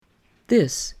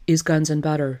This is Guns and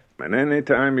Butter. And any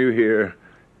time you hear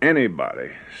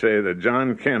anybody say that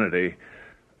John Kennedy,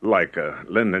 like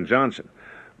Lyndon Johnson,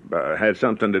 had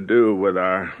something to do with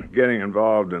our getting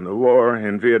involved in the war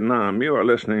in Vietnam, you are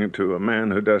listening to a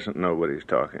man who doesn't know what he's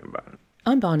talking about.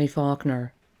 I'm Bonnie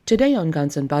Faulkner. Today on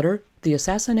Guns and Butter, the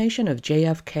assassination of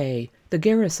JFK, the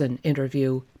Garrison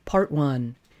interview, Part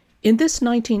 1. In this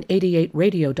 1988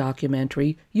 radio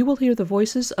documentary, you will hear the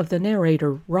voices of the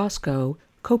narrator, Roscoe,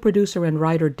 co-producer and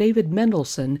writer David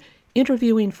Mendelsohn,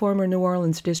 interviewing former New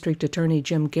Orleans District Attorney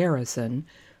Jim Garrison,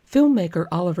 filmmaker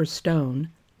Oliver Stone,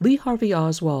 Lee Harvey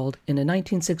Oswald in a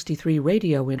 1963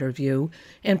 radio interview,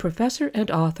 and professor and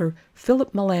author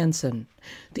Philip Melanson.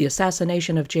 The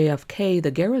Assassination of JFK, the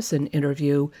Garrison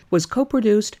interview, was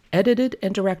co-produced, edited,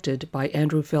 and directed by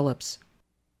Andrew Phillips.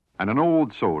 And an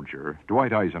old soldier,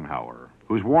 Dwight Eisenhower,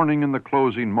 whose warning in the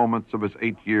closing moments of his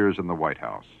 8 years in the White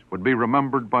House would be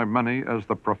remembered by many as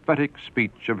the prophetic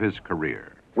speech of his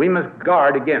career. We must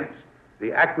guard against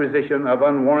the acquisition of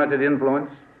unwarranted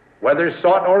influence, whether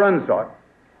sought or unsought,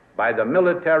 by the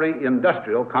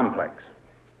military-industrial complex.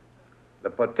 The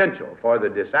potential for the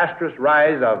disastrous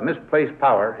rise of misplaced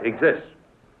power exists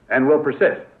and will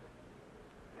persist.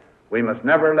 We must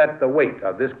never let the weight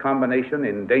of this combination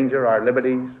endanger our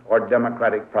liberties or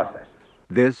democratic processes.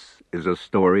 This is a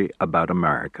story about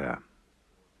America.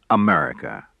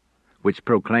 America, which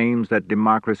proclaims that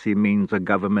democracy means a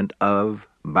government of,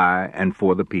 by, and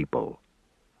for the people.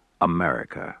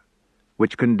 America,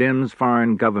 which condemns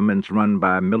foreign governments run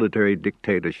by military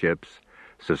dictatorships,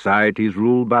 societies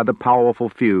ruled by the powerful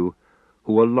few,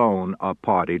 who alone are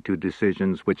party to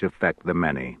decisions which affect the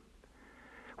many,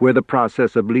 where the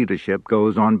process of leadership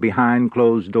goes on behind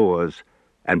closed doors,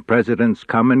 and presidents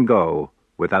come and go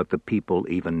without the people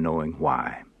even knowing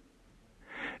why.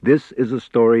 This is a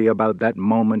story about that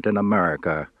moment in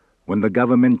America when the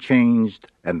government changed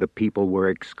and the people were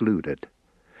excluded,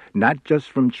 not just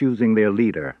from choosing their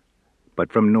leader,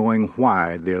 but from knowing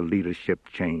why their leadership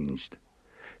changed.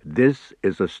 This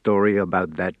is a story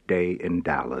about that day in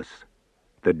Dallas,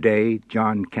 the day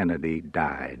John Kennedy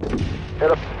died.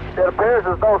 It appears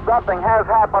as though something has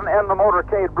happened in the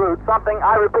motorcade route. Something,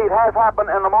 I repeat, has happened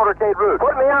in the motorcade route.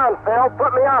 Put me on, Phil.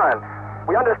 Put me on.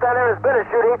 We understand there has been a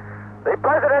shooting. The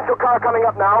presidential car coming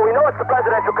up now. We know it's the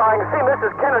presidential car. You can see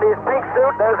Mrs. Kennedy's pink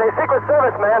suit. There's a Secret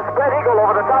Service man, spread eagle,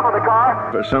 over the top of the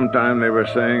car. For some time they were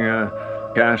saying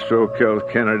Castro killed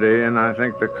Kennedy, and I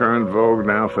think the current vogue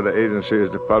now for the agency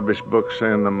is to publish books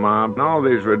saying the mob, and all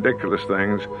these ridiculous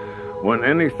things, when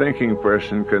any thinking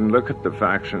person can look at the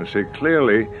facts and see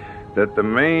clearly that the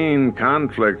main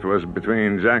conflict was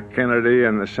between Jack Kennedy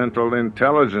and the Central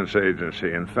Intelligence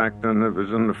Agency. In fact, it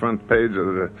was on the front page of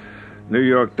the New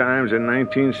York Times in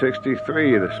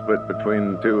 1963, the split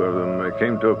between the two of them. It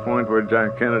came to a point where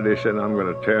Jack Kennedy said, I'm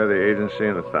going to tear the agency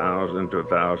into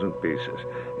 1,000 pieces.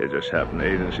 It just happened the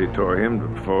agency tore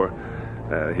him before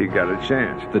he got a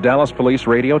chance. The Dallas Police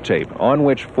radio tape, on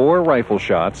which 4 rifle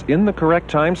shots in the correct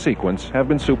time sequence have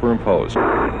been superimposed.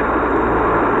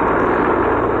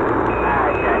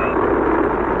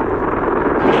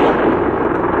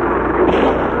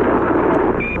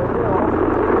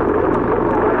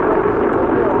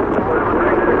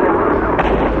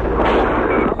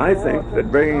 I think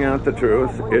that bringing out the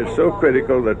truth is so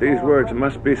critical that these words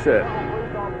must be said.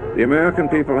 The American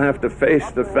people have to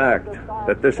face the fact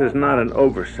that this is not an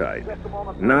oversight,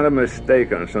 not a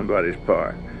mistake on somebody's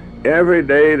part. Every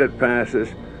day that passes,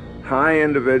 high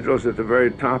individuals at the very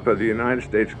top of the United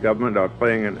States government are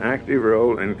playing an active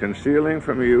role in concealing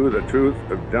from you the truth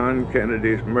of John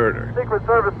Kennedy's murder. Secret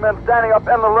Service men standing up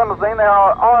in the limousine. They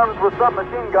are armed with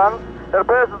submachine guns. It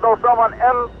appears as though someone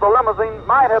in the limousine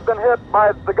might have been hit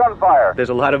by the gunfire. There's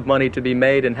a lot of money to be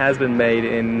made and has been made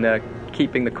in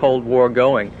keeping the Cold War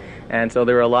going. And so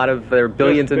there are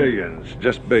billions.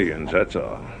 Just billions, that's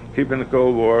all. Keeping the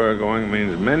Cold War going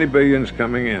means many billions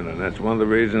coming in, and that's one of the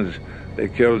reasons they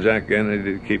killed Jack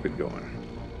Kennedy, to keep it going.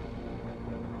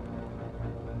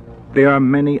 There are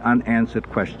many unanswered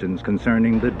questions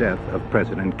concerning the death of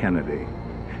President Kennedy,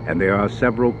 and there are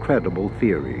several credible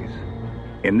theories.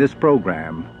 In this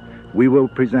program, we will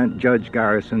present Judge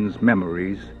Garrison's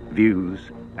memories, views,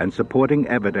 and supporting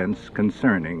evidence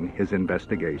concerning his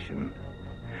investigation.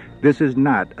 This is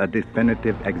not a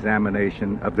definitive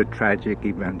examination of the tragic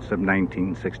events of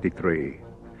 1963,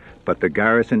 but the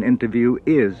Garrison interview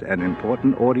is an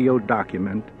important audio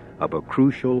document of a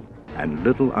crucial and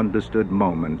little understood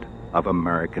moment of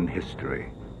American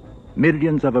history.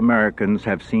 Millions of Americans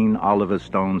have seen Oliver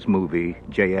Stone's movie,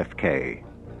 JFK,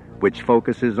 which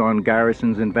focuses on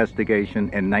Garrison's investigation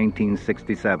in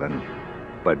 1967,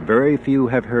 but very few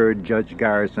have heard Judge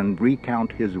Garrison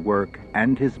recount his work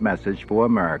and his message for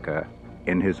America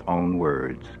in his own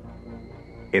words.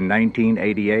 In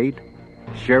 1988,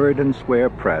 Sheridan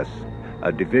Square Press,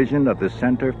 a division of the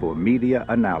Center for Media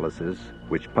Analysis,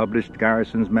 which published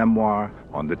Garrison's memoir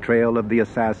On the Trail of the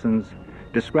Assassins,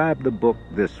 described the book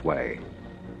this way.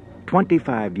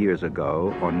 25 years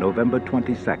ago, on November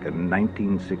 22,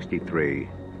 1963,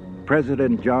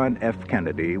 President John F.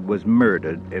 Kennedy was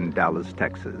murdered in Dallas,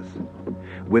 Texas.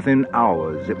 Within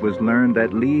hours, it was learned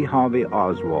that Lee Harvey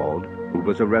Oswald, who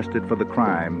was arrested for the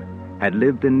crime, had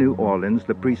lived in New Orleans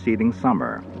the preceding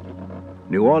summer.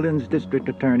 New Orleans District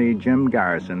Attorney Jim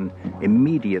Garrison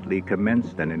immediately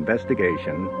commenced an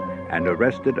investigation and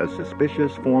arrested a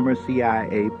suspicious former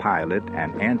CIA pilot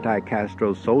and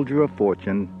anti-Castro soldier of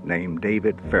fortune named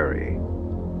David Ferry.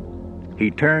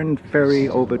 He turned Ferry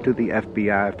over to the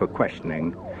FBI for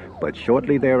questioning, but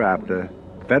shortly thereafter,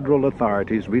 federal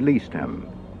authorities released him.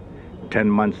 10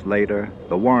 months later,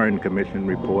 the Warren Commission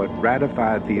report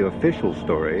ratified the official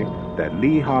story that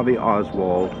Lee Harvey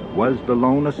Oswald was the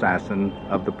lone assassin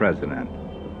of the president.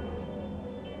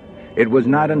 It was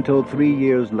not until 3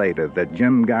 years later that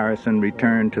Jim Garrison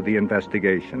returned to the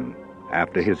investigation,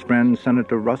 after his friend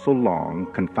Senator Russell Long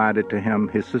confided to him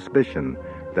his suspicion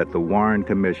that the Warren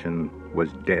Commission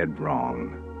was dead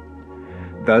wrong.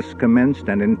 Thus commenced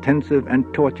an intensive and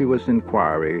tortuous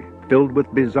inquiry filled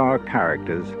with bizarre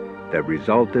characters that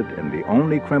resulted in the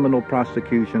only criminal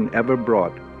prosecution ever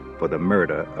brought for the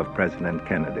murder of President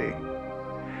Kennedy.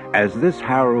 As this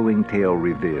harrowing tale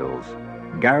reveals,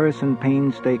 Garrison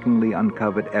painstakingly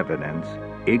uncovered evidence,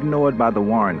 ignored by the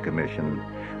Warren Commission,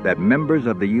 that members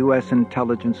of the U.S.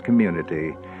 intelligence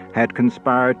community had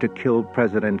conspired to kill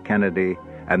President Kennedy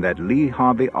and that Lee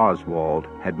Harvey Oswald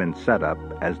had been set up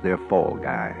as their fall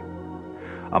guy.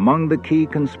 Among the key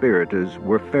conspirators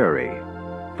were Ferry,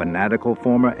 fanatical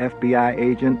former FBI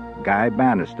agent Guy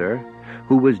Bannister,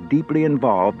 who was deeply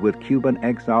involved with Cuban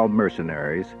exiled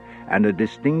mercenaries, and a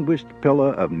distinguished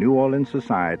pillar of New Orleans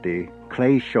society,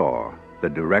 Clay Shaw, the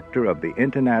director of the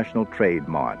International Trade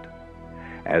Mart.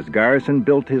 As Garrison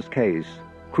built his case,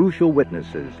 crucial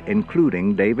witnesses,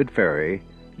 including David Ferry,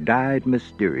 died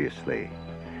mysteriously.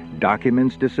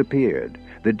 Documents disappeared.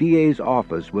 The DA's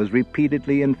office was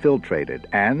repeatedly infiltrated,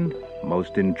 and,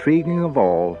 most intriguing of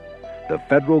all, the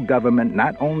federal government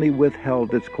not only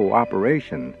withheld its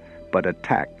cooperation, but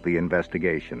attacked the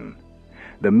investigation.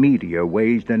 The media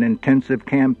waged an intensive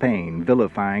campaign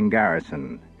vilifying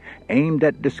Garrison, aimed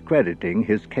at discrediting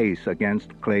his case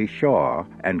against Clay Shaw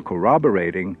and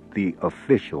corroborating the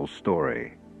official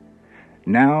story.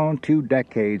 Now, 2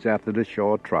 decades after the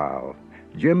Shaw trial,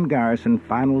 Jim Garrison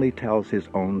finally tells his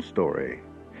own story.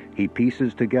 He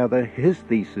pieces together his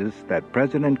thesis that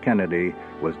President Kennedy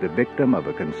was the victim of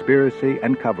a conspiracy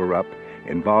and cover-up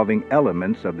involving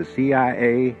elements of the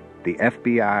CIA, the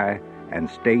FBI, and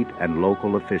state and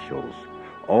local officials,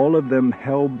 all of them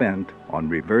hell-bent on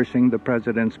reversing the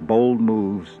president's bold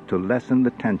moves to lessen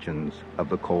the tensions of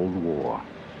the Cold War.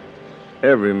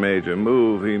 Every major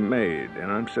move he made,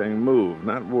 and I'm saying move,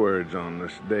 not words on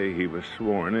this day he was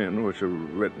sworn in, which were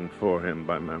written for him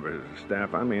by members of the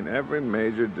staff. I mean, every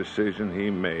major decision he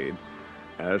made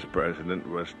as president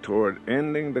was toward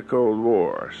ending the Cold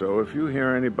War. So if you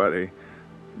hear anybody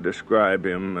describe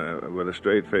him with a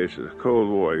straight face as Cold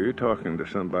War, you're talking to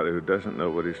somebody who doesn't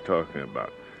know what he's talking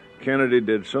about. Kennedy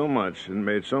did so much and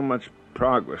made so much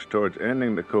progress towards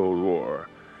ending the Cold War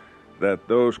that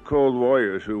those Cold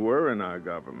Warriors who were in our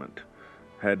government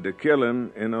had to kill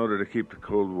him in order to keep the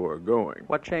Cold War going.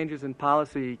 What changes in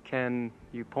policy can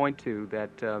you point to that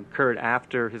occurred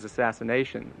after his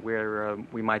assassination, where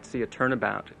we might see a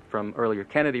turnabout from earlier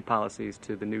Kennedy policies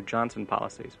to the new Johnson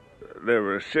policies? There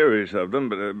were a series of them,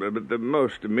 but the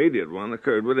most immediate one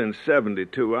occurred within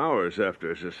 72 hours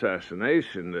after his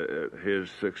assassination. His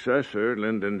successor,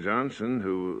 Lyndon Johnson,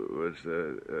 who was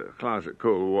a closet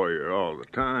Cold Warrior all the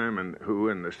time, and who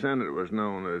in the Senate was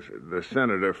known as the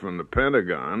senator from the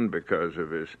Pentagon because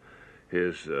of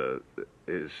his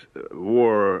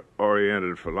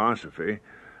war-oriented philosophy,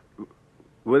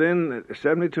 within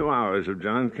 72 hours of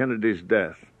John Kennedy's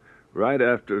death, right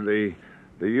after the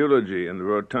eulogy in the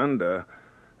rotunda,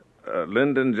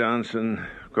 Lyndon Johnson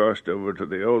crossed over to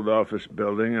the old office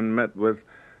building and met with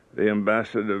the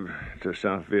ambassador to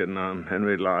South Vietnam,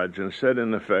 Henry Lodge, and said,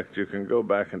 in effect, you can go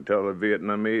back and tell the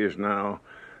Vietnamese now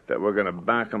that we're going to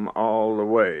back them all the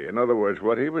way. In other words,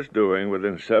 what he was doing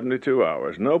within 72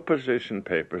 hours, no position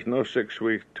papers, no 6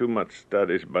 weeks, too much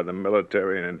studies by the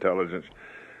military and intelligence.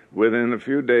 Within a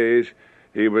few days,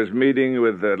 he was meeting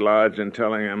with the Lodge and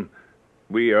telling him,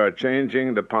 We are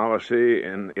changing the policy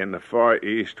in the Far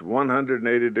East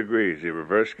 180 degrees. He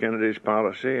reversed Kennedy's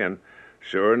policy, and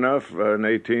sure enough, in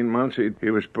 18 months, he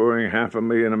was pouring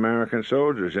 500,000 American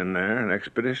soldiers in there, an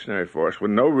expeditionary force,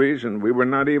 with no reason. We were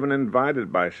not even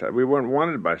invited by South. We weren't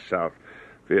wanted by South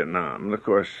Vietnam. And, of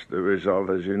course, the result,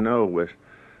 as you know, was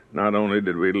not only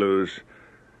did we lose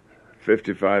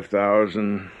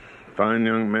 55,000 fine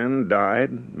young men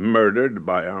died, murdered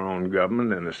by our own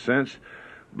government, in a sense,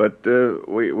 but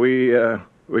we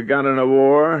got in a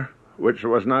war which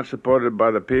was not supported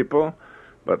by the people,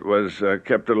 but was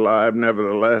kept alive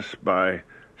nevertheless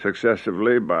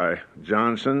successively by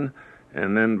Johnson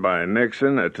and then by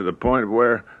Nixon, to the point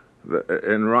where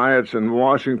in riots in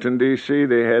Washington, D.C.,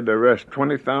 they had to arrest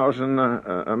 20,000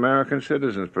 American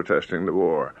citizens protesting the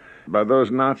war. By those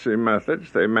Nazi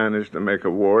methods, they managed to make a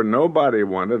war nobody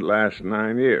wanted last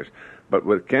 9 years. But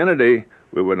with Kennedy,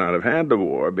 we would not have had the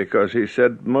war, because he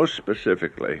said most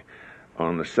specifically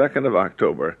on the 2nd of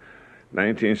October,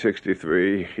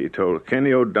 1963, he told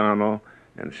Kenny O'Donnell,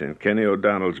 and it's in Kenny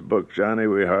O'Donnell's book, Johnny,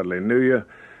 We Hardly Knew You,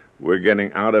 we're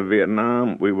getting out of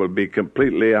Vietnam. We will be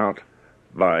completely out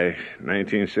by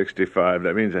 1965.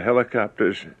 That means the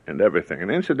helicopters and everything.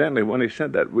 And incidentally, when he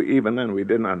said that, even then we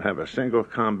did not have a single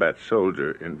combat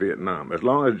soldier in Vietnam. As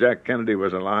long as Jack Kennedy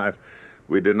was alive,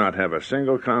 we did not have a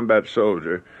single combat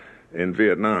soldier in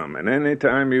Vietnam. And any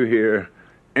time you hear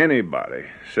anybody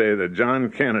say that John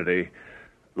Kennedy,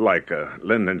 like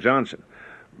Lyndon Johnson,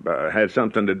 had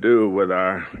something to do with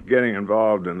our getting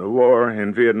involved in the war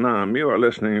in Vietnam, you are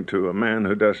listening to a man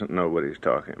who doesn't know what he's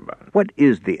talking about. What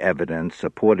is the evidence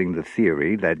supporting the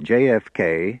theory that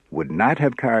JFK would not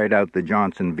have carried out the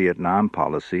Johnson-Vietnam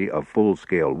policy of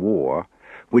full-scale war,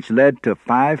 which led to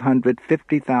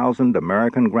 550,000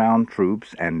 American ground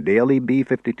troops and daily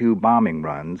B-52 bombing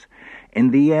runs,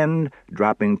 in the end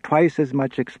dropping twice as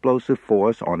much explosive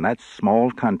force on that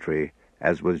small country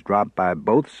as was dropped by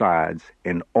both sides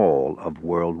in all of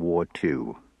World War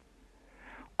II?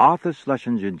 Arthur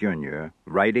Schlesinger, Jr.,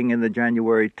 writing in the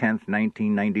January 10,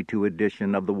 1992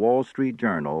 edition of the Wall Street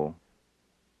Journal,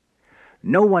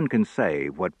 "No one can say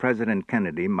what President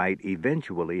Kennedy might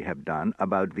eventually have done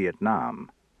about Vietnam,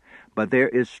 but there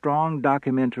is strong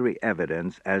documentary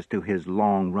evidence as to his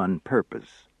long-run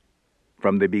purpose.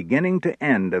 From the beginning to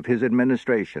end of his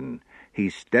administration, he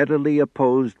steadily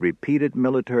opposed repeated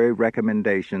military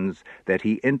recommendations that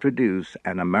he introduce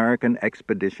an American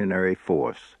expeditionary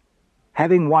force.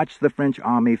 Having watched the French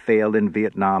army fail in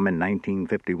Vietnam in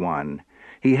 1951,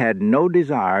 he had no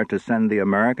desire to send the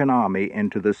American army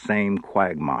into the same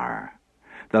quagmire.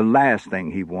 The last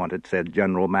thing he wanted, said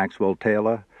General Maxwell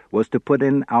Taylor, was to put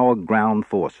in our ground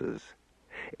forces.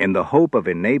 In the hope of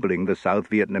enabling the South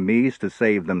Vietnamese to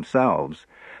save themselves,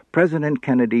 President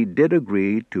Kennedy did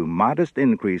agree to modest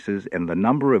increases in the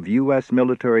number of U.S.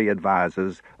 military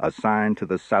advisors assigned to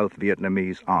the South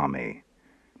Vietnamese Army.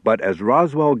 But as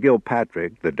Roswell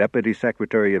Gilpatrick, the Deputy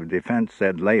Secretary of Defense,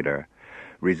 said later,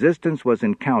 resistance was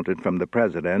encountered from the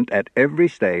President at every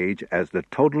stage as the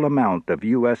total amount of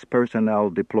U.S. personnel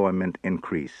deployment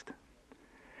increased.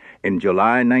 In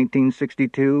July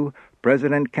 1962,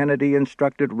 President Kennedy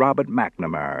instructed Robert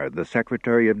McNamara, the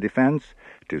Secretary of Defense,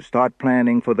 to start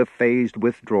planning for the phased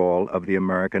withdrawal of the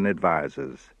American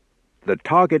advisors. The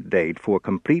target date for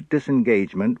complete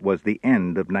disengagement was the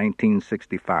end of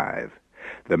 1965.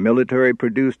 The military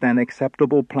produced an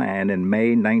acceptable plan in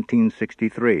May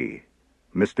 1963.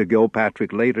 Mr.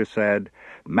 Gilpatrick later said,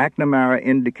 McNamara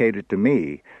indicated to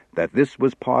me that this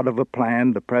was part of a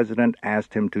plan the President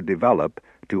asked him to develop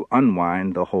to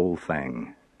unwind the whole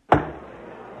thing.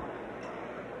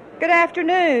 Good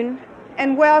afternoon,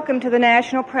 and welcome to the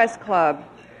National Press Club.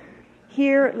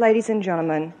 Here, ladies and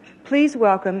gentlemen, please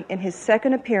welcome, in his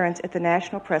second appearance at the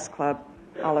National Press Club,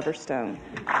 Oliver Stone.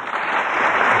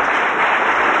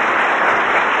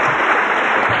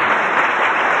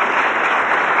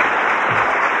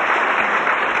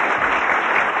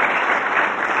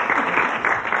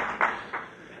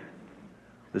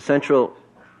 The central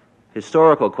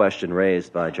historical question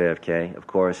raised by JFK, of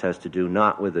course, has to do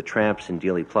not with the tramps in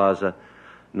Dealey Plaza,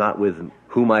 not with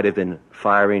who might have been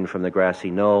firing from the grassy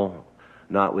knoll,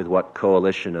 not with what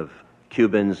coalition of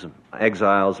Cubans,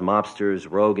 exiles, mobsters,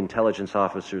 rogue intelligence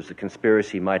officers the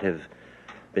conspiracy might have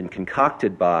been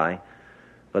concocted by,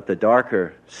 but the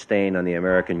darker stain on the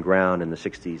American ground in the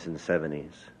 60s and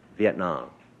 70s, Vietnam.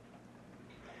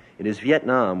 It is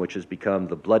Vietnam which has become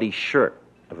the bloody shirt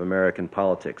of American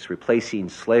politics, replacing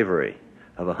slavery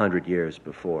of 100 years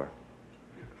before.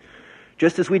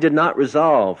 Just as we did not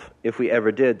resolve, if we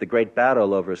ever did, the great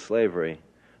battle over slavery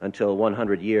until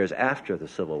 100 years after the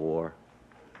Civil War,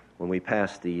 when we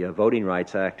passed the Voting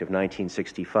Rights Act of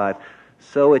 1965,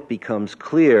 so it becomes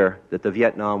clear that the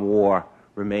Vietnam War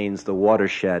remains the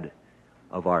watershed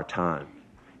of our time.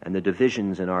 And the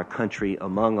divisions in our country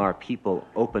among our people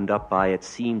opened up by it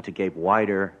seem to get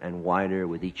wider and wider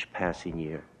with each passing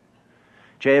year.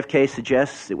 JFK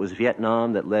suggests it was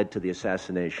Vietnam that led to the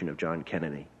assassination of John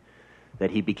Kennedy, that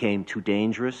he became too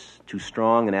dangerous, too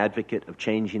strong an advocate of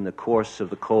changing the course of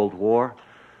the Cold War,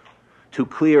 too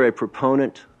clear a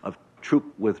proponent of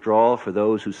troop withdrawal for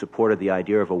those who supported the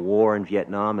idea of a war in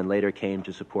Vietnam and later came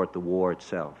to support the war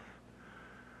itself.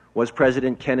 Was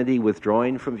President Kennedy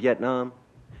withdrawing from Vietnam?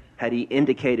 Had he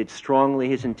indicated strongly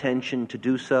his intention to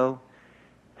do so?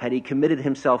 Had he committed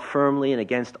himself firmly and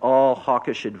against all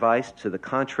hawkish advice to the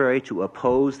contrary to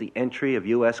oppose the entry of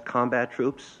U.S. combat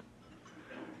troops?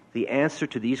 The answer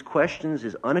to these questions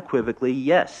is unequivocally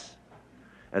yes,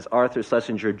 as Arthur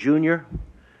Schlesinger Jr.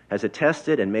 has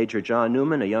attested, and Major John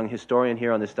Newman, a young historian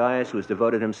here on this dais who has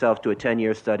devoted himself to a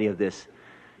 10-year study of this,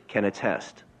 can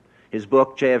attest. His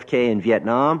book, JFK in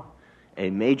Vietnam, a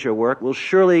major work, will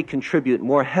surely contribute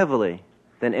more heavily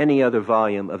than any other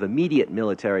volume of immediate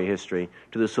military history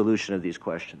to the solution of these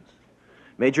questions.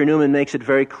 Major Newman makes it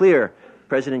very clear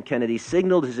President Kennedy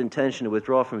signaled his intention to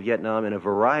withdraw from Vietnam in a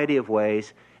variety of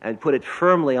ways and put it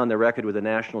firmly on the record with the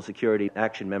National Security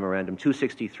Action Memorandum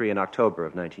 263 in October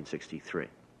of 1963.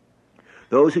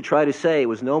 Those who try to say it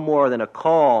was no more than a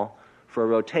call for a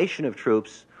rotation of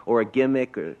troops or a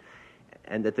gimmick,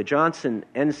 and that the Johnson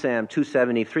NSAM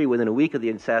 273 within a week of the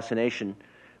assassination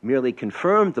merely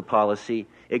confirmed the policy,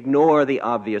 ignore the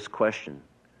obvious question.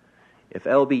 If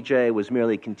LBJ was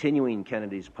merely continuing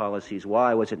Kennedy's policies,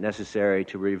 why was it necessary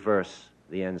to reverse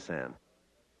the NSAM?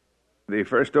 The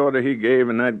first order he gave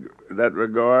in that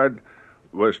regard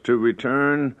was to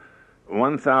return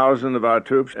 1,000 of our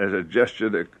troops as a gesture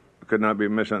that could not be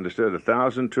misunderstood,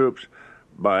 1,000 troops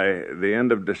by the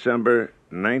end of December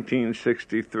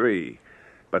 1963.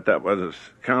 But that was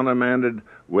countermanded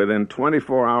within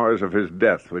 24 hours of his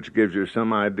death, which gives you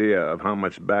some idea of how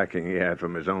much backing he had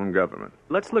from his own government.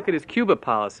 Let's look at his Cuba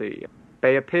policy.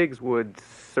 Bay of Pigs would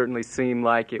certainly seem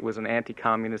like it was an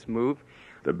anti-communist move.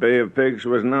 The Bay of Pigs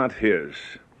was not his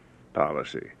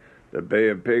policy. The Bay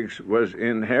of Pigs was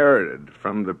inherited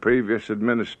from the previous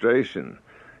administration.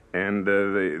 And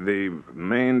the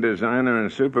main designer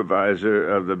and supervisor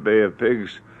of the Bay of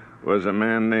Pigs was a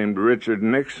man named Richard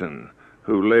Nixon,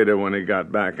 who later, when he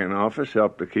got back in office,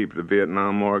 helped to keep the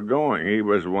Vietnam War going. He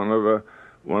was one of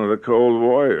the Cold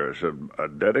Warriors, a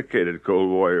dedicated Cold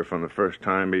Warrior from the first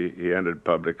time he entered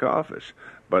public office.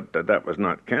 But that was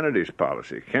not Kennedy's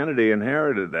policy. Kennedy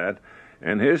inherited that,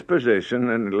 and his position,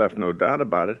 and he left no doubt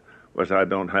about it, was I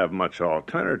don't have much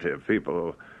alternative.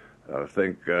 People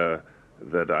think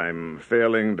that I'm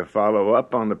failing to follow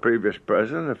up on the previous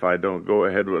president if I don't go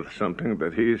ahead with something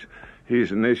that he's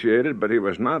initiated, but he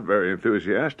was not very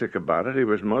enthusiastic about it. He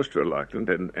was most reluctant,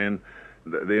 and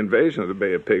the invasion of the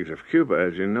Bay of Pigs of Cuba,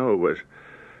 as you know, was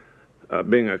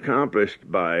being accomplished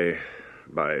by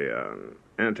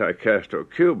anti-Castro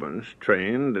Cubans,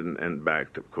 trained and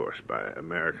backed, of course, by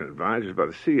American advisors, by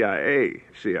the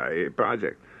CIA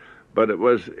project. But it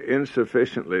was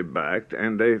insufficiently backed,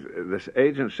 and this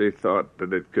agency thought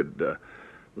that it could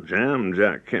jam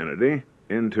Jack Kennedy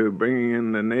into bringing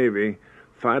in the Navy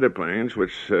fighter planes,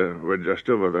 which were just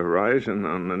over the horizon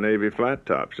on the Navy flat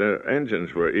tops. Their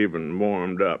engines were even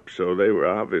warmed up, so they were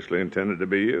obviously intended to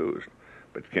be used.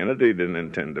 But Kennedy didn't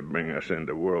intend to bring us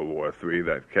into World War III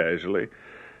that casually.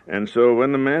 And so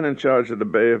when the man in charge of the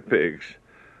Bay of Pigs,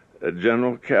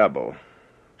 General Cabell,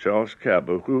 Charles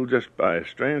Cabell, who just by a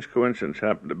strange coincidence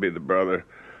happened to be the brother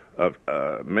of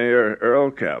Mayor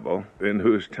Earl Cabell, in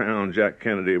whose town Jack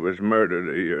Kennedy was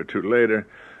murdered a year or two later,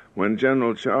 when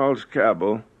General Charles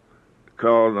Cabell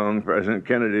called on President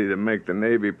Kennedy to make the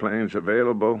Navy planes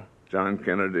available, John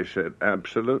Kennedy said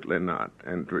absolutely not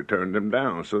and returned him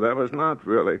down. So that was not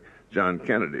really John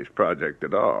Kennedy's project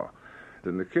at all.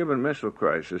 In the Cuban Missile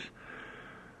Crisis,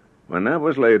 when that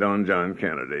was laid on John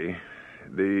Kennedy,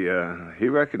 he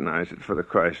recognized it for the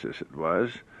crisis it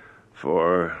was,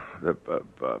 for the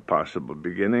possible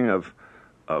beginning of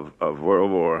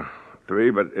World War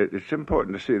III, but it's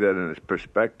important to see that in its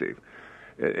perspective.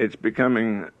 It's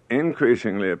becoming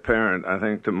increasingly apparent, I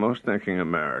think, to most thinking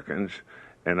Americans,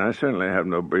 and I certainly have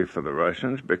no brief for the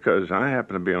Russians, because I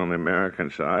happen to be on the American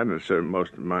side and served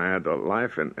most of my adult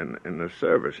life in the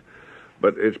service.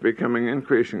 But it's becoming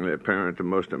increasingly apparent to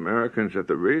most Americans that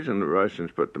the reason the Russians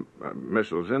put the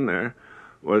missiles in there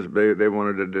was they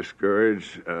wanted to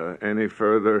discourage any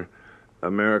further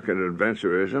American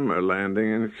adventurism or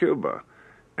landing in Cuba.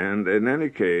 And in any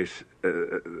case,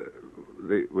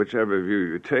 whichever view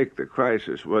you take, the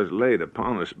crisis was laid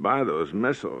upon us by those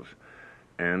missiles.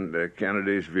 And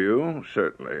Kennedy's view,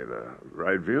 certainly the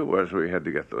right view, was we had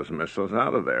to get those missiles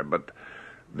out of there. But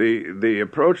the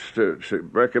approach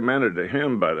recommended to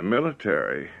him by the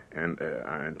military and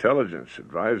our intelligence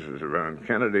advisors around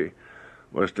Kennedy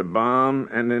was to bomb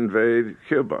and invade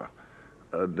Cuba.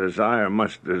 A desire,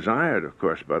 much desired, of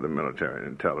course, by the military and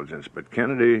intelligence. But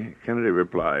Kennedy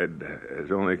replied,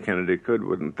 as only Kennedy could,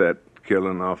 wouldn't that kill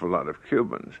an awful lot of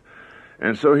Cubans?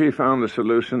 And so he found a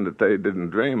solution that they didn't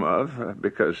dream of,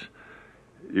 because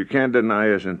you can't deny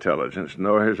his intelligence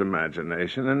nor his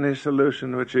imagination, and his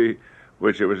solution, which he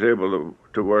was able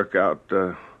to work out,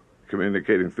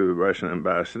 communicating through the Russian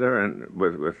ambassador and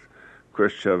with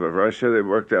Khrushchev of Russia, they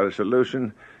worked out a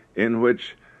solution in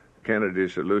which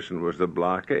Kennedy's solution was the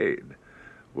blockade.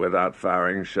 Without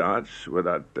firing shots,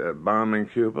 without bombing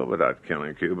Cuba, without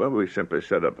killing Cuba, we simply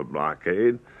set up a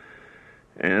blockade.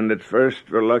 And at first,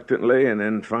 reluctantly, and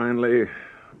then finally,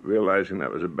 realizing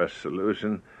that was the best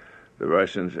solution, the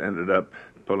Russians ended up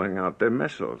pulling out their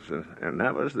missiles, and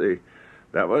that was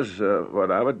what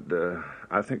I would,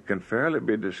 I think, can fairly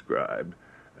be described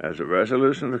as a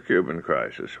resolution of the Cuban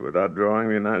crisis without drawing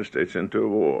the United States into a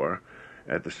war.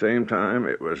 At the same time,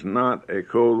 it was not a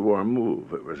Cold War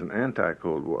move; it was an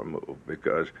anti-Cold War move,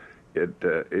 because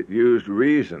it used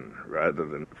reason rather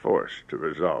than force to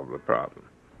resolve the problem.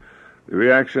 The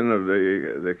reaction of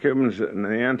the Cubans and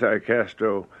the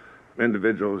anti-Castro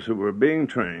individuals who were being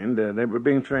trained, they were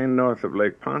being trained north of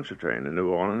Lake Pontchartrain in New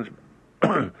Orleans.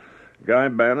 Guy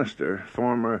Bannister,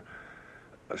 former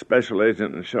special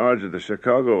agent in charge of the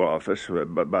Chicago office,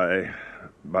 but by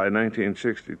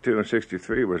 1962 and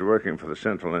 63 was working for the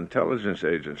Central Intelligence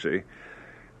Agency,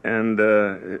 and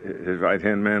his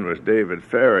right-hand man was David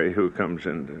Ferry, who comes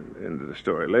into the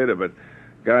story later, but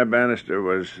Guy Bannister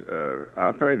was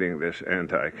operating this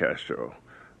anti-Castro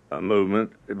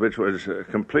movement, which was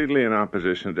completely in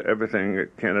opposition to everything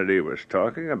that Kennedy was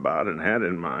talking about and had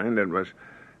in mind, and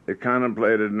it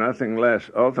contemplated nothing less,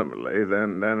 ultimately,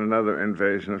 than another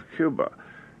invasion of Cuba.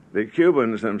 The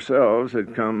Cubans themselves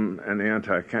had come, and the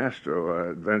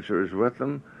anti-Castro adventurers with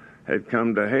them, had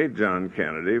come to hate John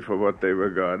Kennedy for what they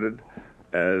regarded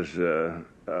as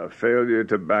failure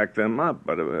to back them up.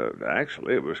 But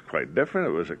actually, it was quite different.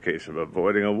 It was a case of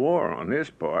avoiding a war on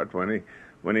his part when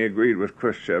he agreed with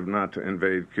Khrushchev not to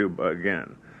invade Cuba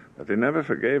again. But they never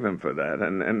forgave him for that,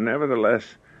 and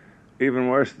nevertheless, even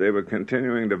worse, they were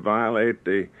continuing to violate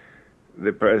the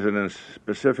president's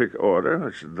specific order,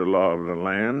 which is the law of the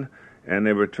land, and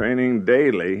they were training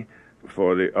daily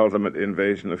for the ultimate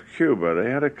invasion of Cuba. They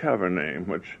had a cover name,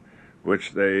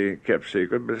 which they kept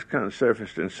secret, but it's kind of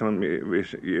surfaced in some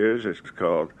recent years. It's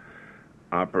called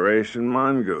Operation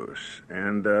Mongoose,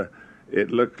 and it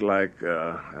looked like,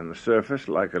 on the surface,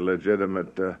 like a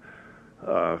legitimate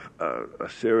a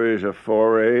series of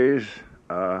forays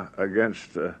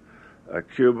against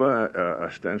Cuba,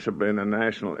 ostensibly in the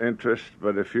national interest.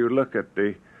 But if you look at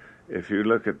the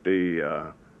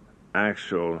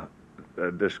actual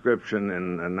description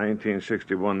in a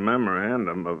 1961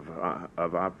 memorandum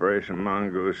of Operation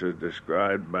Mongoose, is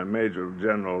described by Major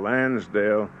General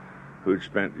Lansdale, who'd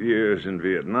spent years in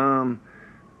Vietnam,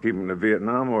 keeping the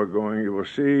Vietnam War going. You will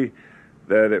see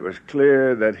that it was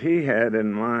clear that he had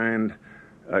in mind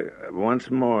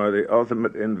once more the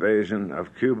ultimate invasion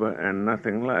of Cuba and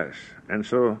nothing less. And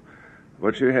so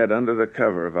what you had under the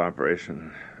cover of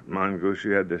Operation Mongoose,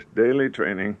 you had this daily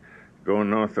training going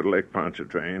north of Lake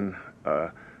Pontchartrain.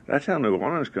 That's how New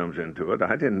Orleans comes into it.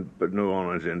 I didn't put New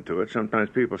Orleans into it. Sometimes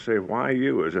people say, why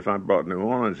you, as if I brought New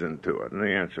Orleans into it. And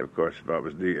the answer, of course, if I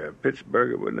was DA of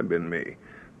Pittsburgh, it wouldn't have been me.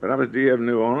 But I was DA of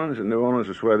New Orleans, and New Orleans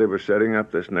was where they were setting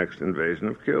up this next invasion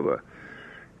of Cuba.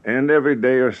 And every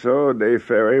day or so, Dave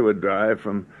Ferry would drive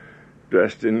from,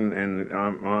 dressed in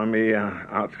Army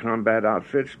combat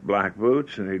outfits, black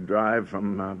boots, and he'd drive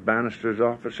from Bannister's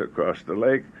office across the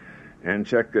lake and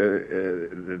check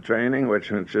the training, which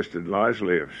consisted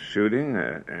largely of shooting,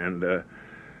 and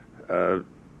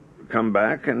come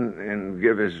back and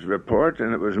give his report,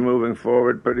 and it was moving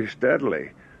forward pretty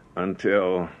steadily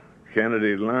until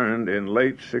Kennedy learned in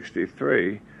late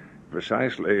 63,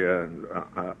 precisely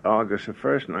August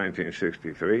 1st,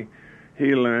 1963,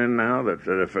 he learned now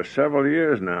that for several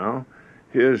years now,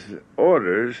 his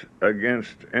orders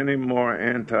against any more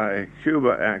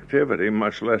anti-Cuba activity,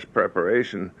 much less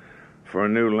preparation for a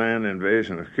new land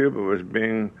invasion of Cuba, was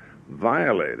being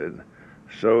violated.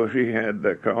 So he had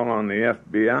to call on the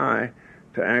FBI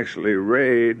to actually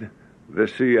raid the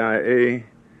CIA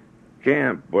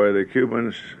camp where the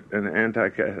Cubans and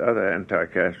other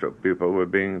anti-Castro people were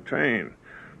being trained.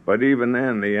 But even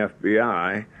then, the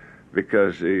FBI,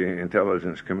 because the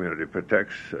intelligence community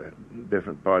protects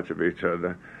different parts of each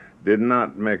other, did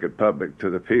not make it public to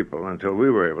the people until we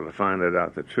were able to find it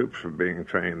out. The troops were being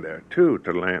trained there, too,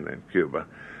 to land in Cuba.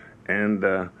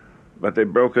 But they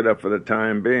broke it up for the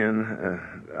time being.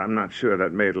 I'm not sure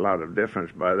that made a lot of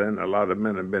difference by then. A lot of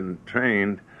men had been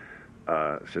trained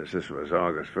since this was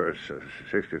August 1st,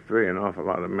 63. An awful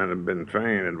lot of men had been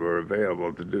trained and were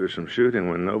available to do some shooting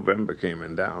when November came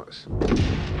in Dallas.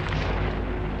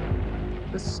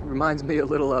 This reminds me a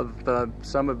little of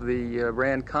some of the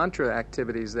Iran-Contra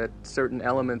activities that certain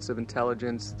elements of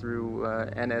intelligence through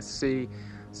NSC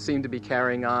seem to be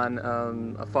carrying on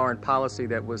a foreign policy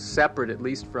that was separate, at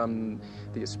least from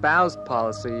the espoused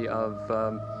policy of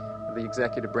the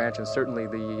executive branch and certainly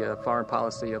the foreign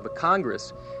policy of the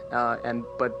Congress.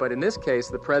 But in this case,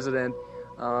 the president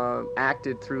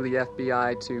acted through the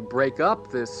FBI to break up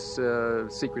this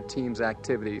secret team's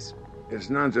activities. It's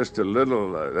not just a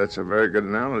little. That's a very good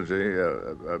analogy,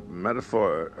 a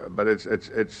metaphor. But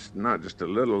it's not just a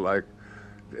little. Like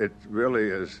it really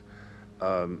is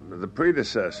the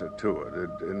predecessor to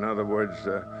it. In other words,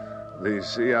 the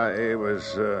CIA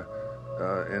was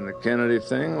in the Kennedy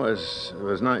thing was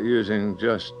not using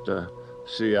just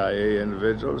CIA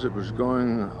individuals. It was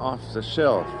going off the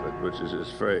shelf, which is his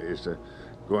phrase,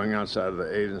 going outside of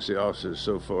the agency offices,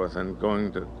 so forth, and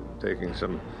going to taking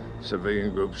some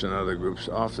civilian groups and other groups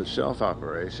off the shelf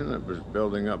operation. It was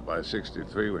building up by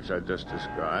 63, which I just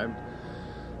described,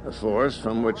 a force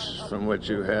from which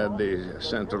you had the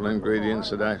central ingredients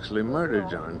that actually murdered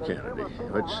John Kennedy,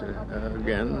 which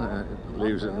again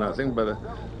leaves it nothing but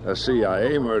a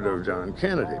CIA murder of John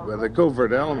Kennedy, but the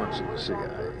covert elements of the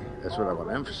CIA. That's what I want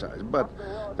to emphasize. But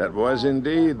that was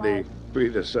indeed the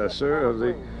predecessor of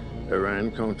the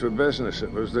Iran-Contra business.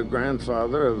 It was the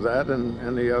grandfather of that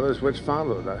and the others which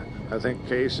followed. I think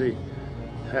Casey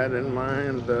had in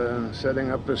mind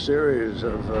setting up a series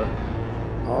of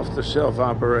off-the-shelf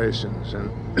operations,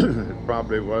 and it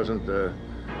probably wasn't the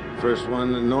first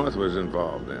one the North was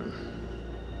involved in.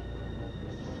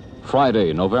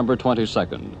 Friday, November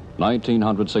 22nd,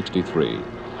 1963.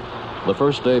 The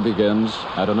first day begins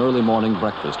at an early morning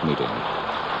breakfast meeting.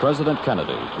 President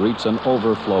Kennedy greets an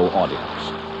overflow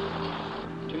audience.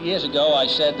 2 years ago, I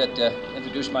said that,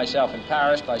 introduced myself in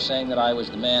Paris by saying that I was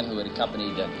the man who had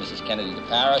accompanied Mrs. Kennedy to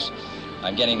Paris.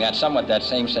 I'm getting that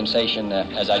same sensation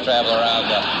as I travel around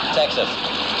Texas.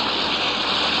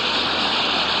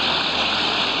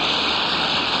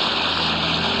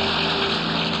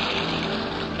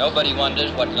 Nobody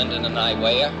wonders what Lyndon and I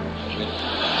wear.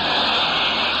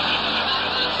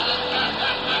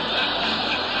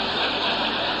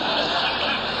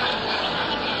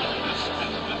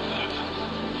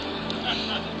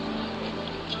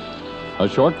 A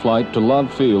short flight to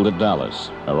Love Field at Dallas.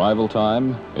 Arrival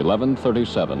time,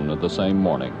 11:37 the same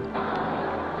morning.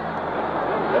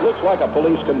 It looks like a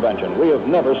police convention. We have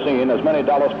never seen as many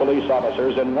Dallas police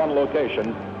officers in one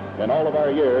location in all of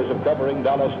our years of covering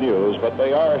Dallas news, but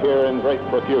they are here in great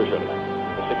profusion.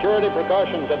 The security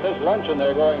precautions at this luncheon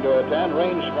they're going to attend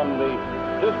range from the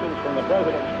distance from the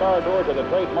president's car door to the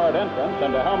Great Mart entrance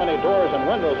and to how many doors and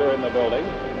windows are in the building,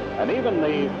 and even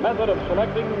the method of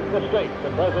selecting the steak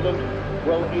the president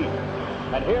will eat.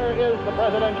 And here is the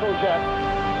presidential jet,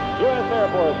 U.S. Air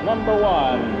Force number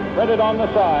 1, printed on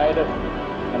the side,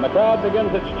 and the crowd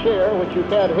begins its cheer, which you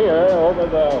can't hear over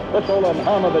the whistle and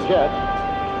hum of the jet,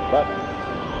 but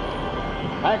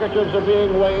handkerchiefs are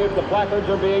being waved, the placards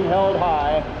are being held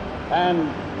high, and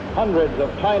hundreds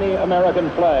of tiny American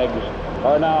flags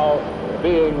are now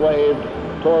being waved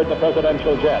toward the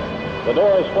presidential jet. The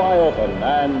doors fly open,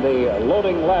 and the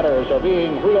loading ladders are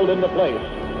being wheeled into place.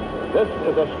 This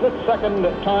is a split-second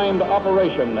timed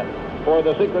operation for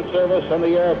the Secret Service and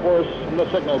the Air Force and the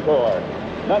Signal Corps.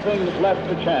 Nothing's left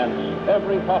to chance.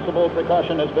 Every possible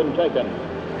precaution has been taken.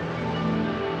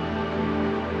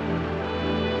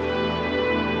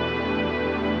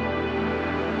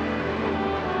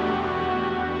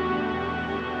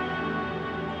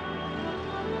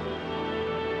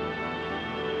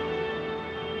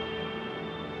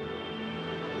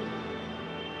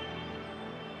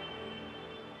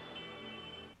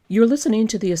 You're listening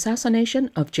to the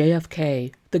Assassination of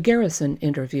JFK, the Garrison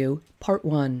interview, Part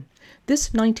 1.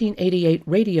 This 1988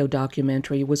 radio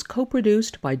documentary was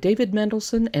co-produced by David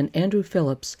Mendelsohn and Andrew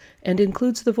Phillips and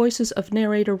includes the voices of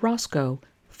narrator Roscoe,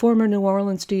 former New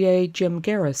Orleans DA Jim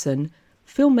Garrison,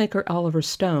 filmmaker Oliver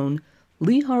Stone,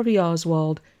 Lee Harvey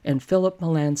Oswald, and Philip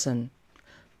Melanson.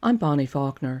 I'm Bonnie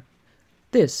Faulkner.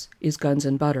 This is Guns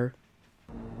and Butter.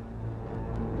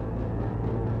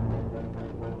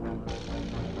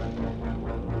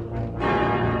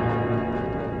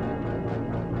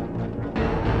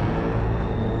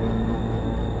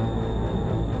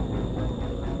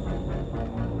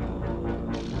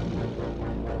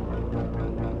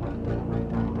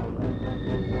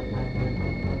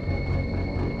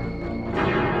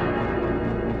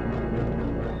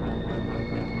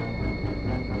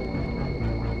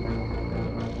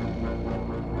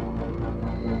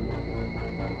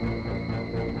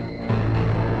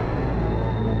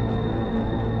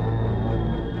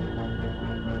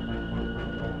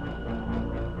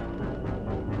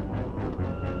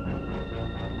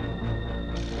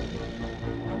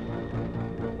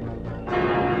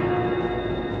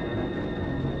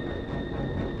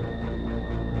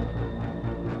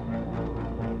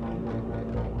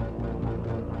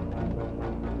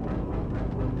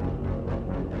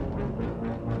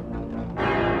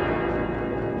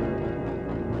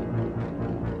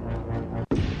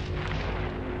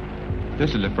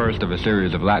 This is the first of a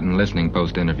series of Latin listening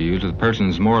post interviews with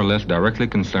persons more or less directly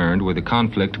concerned with the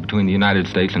conflict between the United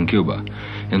States and Cuba.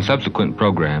 In subsequent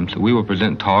programs, we will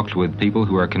present talks with people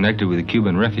who are connected with the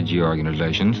Cuban refugee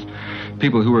organizations,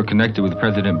 people who are connected with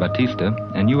President Batista,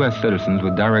 and U.S. citizens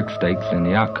with direct stakes in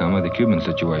the outcome of the Cuban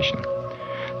situation.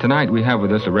 Tonight we have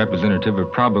with us a representative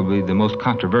of probably the most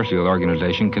controversial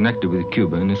organization connected with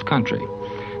Cuba in this country.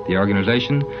 The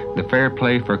organization, the Fair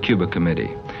Play for Cuba Committee.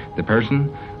 The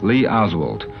person, Lee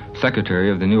Oswald, Secretary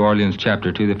of the New Orleans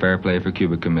Chapter to the Fair Play for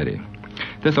Cuba Committee.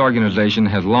 This organization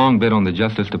has long been on the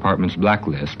Justice Department's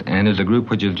blacklist and is a group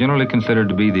which is generally considered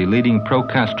to be the leading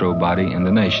pro-Castro body in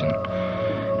the nation.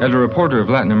 As a reporter of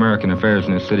Latin American affairs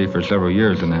in this city for several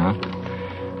years now,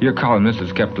 your columnist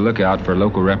has kept a lookout for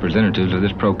local representatives of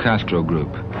this pro-Castro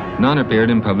group. None appeared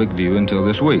in public view until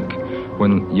this week,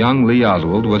 when young Lee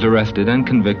Oswald was arrested and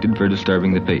convicted for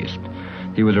disturbing the peace.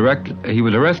 He was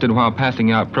arrested while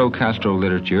passing out pro-Castro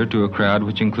literature to a crowd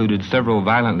which included several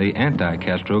violently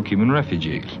anti-Castro Cuban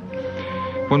refugees.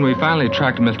 When we finally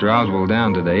tracked Mr. Oswald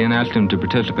down today and asked him to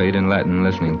participate in Latin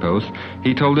listening posts,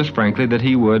 he told us frankly that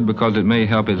he would because it may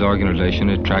help his organization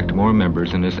attract more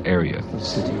members in this area.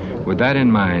 With that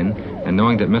in mind, and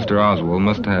knowing that Mr. Oswald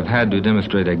must have had to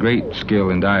demonstrate a great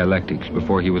skill in dialectics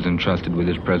before he was entrusted with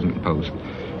his present post,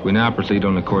 we now proceed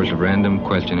on a course of random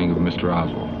questioning of Mr.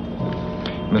 Oswald.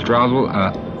 Mr. Oswald,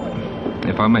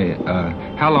 if I may,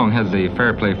 how long has the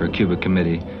Fair Play for Cuba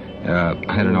Committee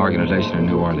had an organization in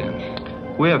New Orleans?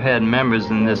 We have had members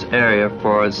in this area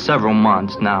for several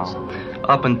months now.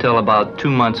 Up until about 2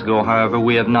 months ago, however,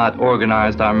 we have not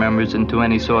organized our members into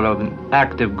any sort of an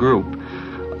active group.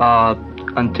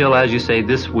 Until, as you say,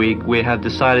 this week, we have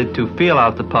decided to feel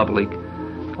out the public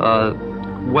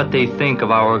what they think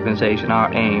of our organization,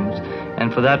 our aims.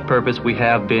 And for that purpose, we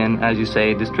have been, as you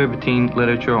say, distributing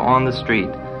literature on the street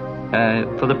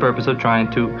for the purpose of trying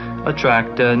to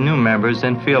attract new members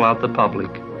and feel out the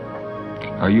public.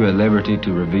 Are you at liberty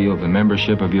to reveal the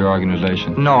membership of your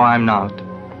organization? No, I'm not.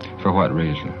 For what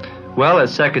reason? Well,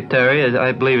 as secretary,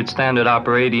 I believe it's standard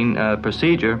operating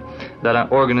procedure that an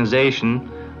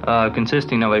organization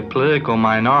consisting of a political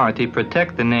minority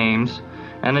protect the names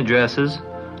and addresses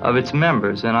of its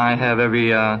members, and I have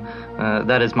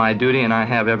that is my duty, and I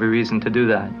have every reason to do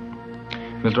that.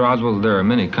 Mr. Oswald, there are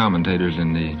many commentators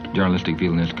in the journalistic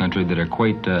field in this country that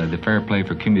equate the Fair Play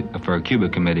for Cuba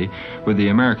Committee with the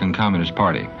American Communist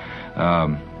Party.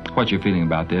 What's your feeling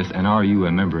about this, and are you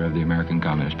a member of the American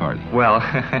Communist Party? Well,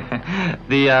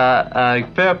 the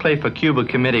Fair Play for Cuba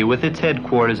Committee, with its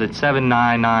headquarters at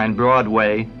 799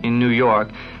 Broadway in New York,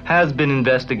 has been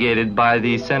investigated by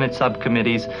the Senate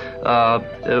subcommittees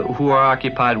who are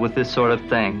occupied with this sort of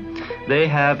thing. They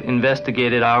have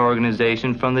investigated our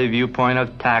organization from the viewpoint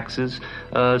of taxes,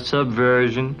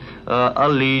 subversion,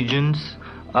 allegiance,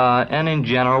 and in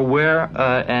general where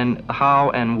and how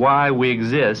and why we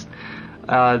exist.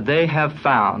 They have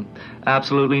found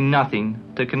absolutely nothing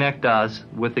to connect us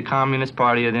with the Communist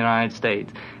Party of the United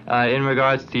States. In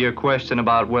regards to your question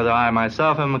about whether I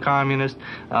myself am a communist,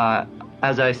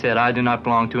 as I said, I do not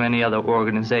belong to any other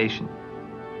organization.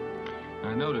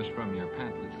 I noticed from your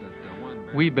pamphlets that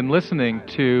one... We've been listening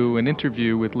to an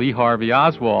interview with Lee Harvey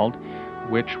Oswald,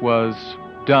 which was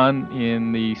done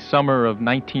in the summer of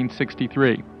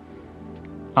 1963.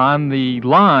 On the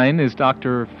line is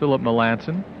Dr. Philip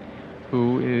Melanson,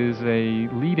 who is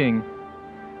a leading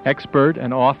expert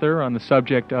and author on the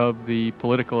subject of the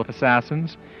political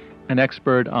assassins, an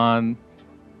expert on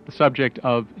the subject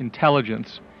of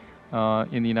intelligence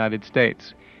in the United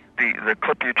States. The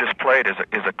clip you just played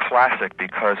is a classic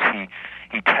because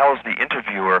he tells the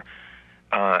interviewer,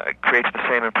 creates the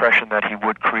same impression that he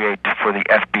would create for the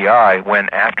FBI when,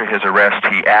 after his arrest,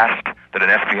 he asked that an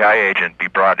FBI agent be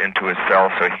brought into his cell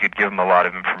so he could give him a lot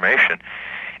of information.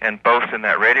 And both in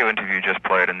that radio interview you just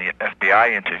played and the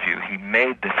FBI interview, he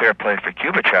made the Fair Play for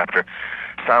Cuba chapter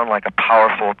sound like a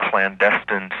powerful,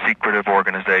 clandestine, secretive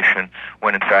organization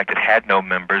when, in fact, it had no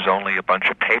members, only a bunch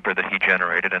of paper that he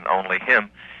generated and only him,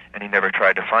 and he never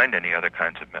tried to find any other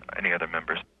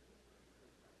members.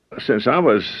 Since I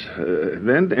was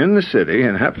then in the city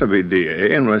and happened to be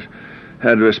DA and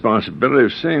had the responsibility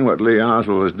of seeing what Lee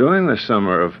Oswald was doing this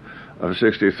summer of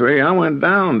 63, I went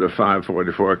down to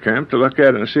 544 camp to look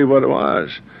at it and see what it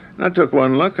was. And I took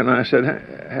one look and I said,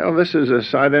 hell, this is a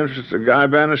side entrance to Guy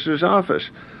Bannister's office.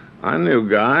 I knew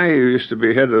Guy. He used to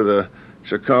be head of the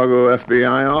Chicago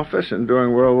FBI office, and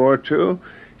during World War II,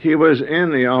 he was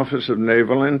in the Office of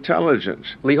Naval Intelligence.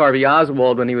 Lee Harvey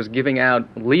Oswald, when he was giving out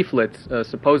leaflets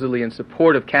supposedly in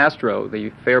support of Castro, the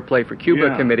Fair Play for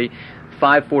Cuba Committee,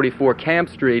 544 Camp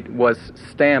Street was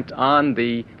stamped on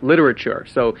the literature.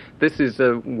 So this is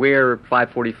where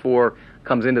 544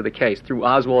 comes into the case, through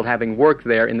Oswald having worked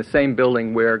there in the same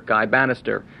building where Guy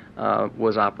Bannister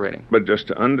was operating. But just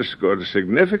to underscore the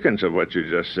significance of what you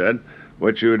just said,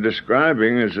 what you're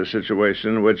describing is a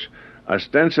situation in which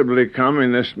ostensibly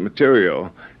communist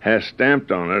material has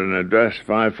stamped on it an address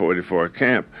 544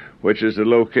 Camp, which is the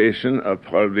location of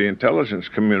part of the intelligence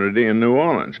community in New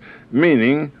Orleans,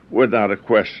 meaning, without a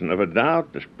question of a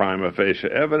doubt, there's prima facie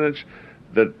evidence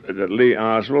that Lee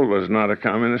Oswald was not a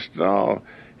communist at all.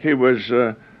 He was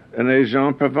an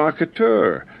agent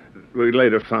provocateur. We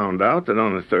later found out that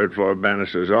on the third floor of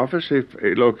Bannister's office, he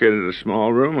located a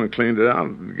small room and cleaned it out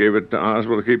and gave it to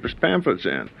Oswald to keep his pamphlets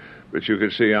in. But you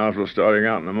could see Oswald starting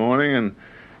out in the morning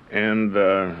and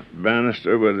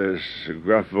Bannister with his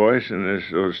gruff voice and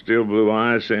those steel blue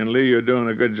eyes saying, "Lee, you're doing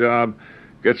a good job.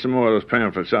 Get some more of those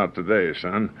pamphlets out today,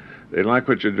 son. They like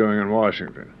what you're doing in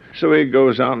Washington." So he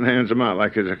goes out and hands them out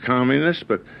like he's a communist,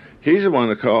 but he's the one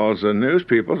that calls the news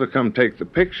people to come take the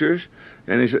pictures,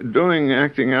 and he's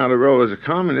acting out a role as a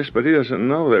communist, but he doesn't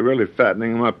know they're really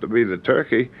fattening him up to be the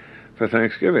turkey for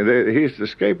Thanksgiving. He's the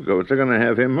scapegoat. They're going to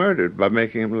have him murdered by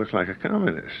making him look like a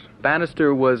communist.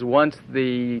 Bannister was once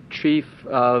the chief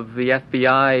of the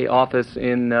FBI office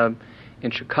in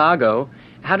Chicago.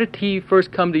 How did he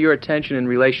first come to your attention in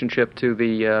relationship to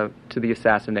the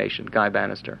assassination, Guy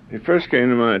Bannister? He first came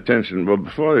to my attention, well,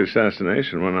 before the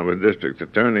assassination, when I was district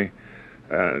attorney.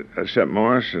 Shep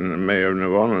Morrison, the mayor of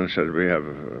New Orleans, said, "We have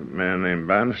a man named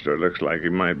Bannister. Looks like he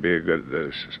might be a good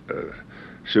assistant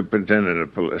superintendent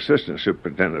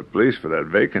of police for that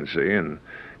vacancy." And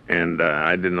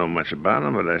I didn't know much about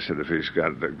him, but I said, if he's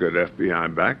got a good FBI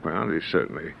background, he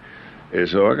certainly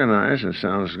is organized and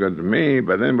sounds good to me.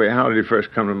 But anyway, how did he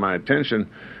first come to my attention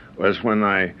was when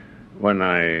I,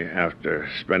 after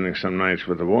spending some nights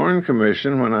with the Warren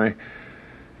Commission, when I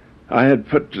had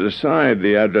put to the side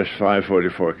the address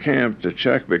 544 Camp to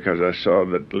check because I saw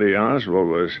that Lee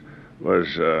Oswald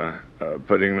was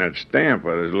putting that stamp,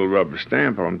 with his little rubber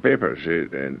stamp on papers.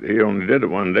 He only did it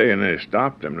one day, and they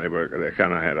stopped him. They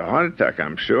kind of had a heart attack,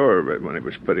 I'm sure, but when he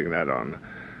was putting that on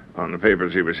the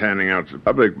papers he was handing out to the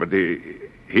public. But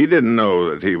he didn't know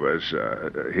that he was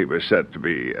set to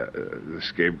be the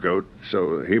scapegoat,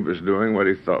 so he was doing what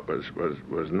he thought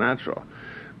was natural.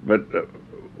 But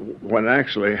what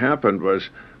actually happened was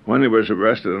when he was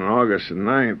arrested on August the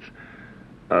 9th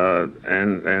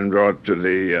and brought to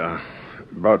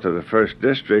the first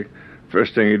district,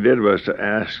 first thing he did was to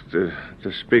ask to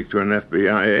speak to an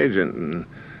FBI agent, and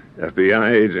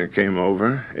FBI agent came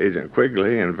over, Agent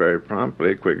Quigley, and very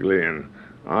promptly Quigley and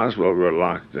Oswald were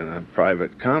locked in a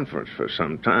private conference for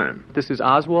some time. This is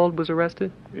Oswald was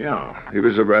arrested? Yeah, he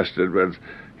was arrested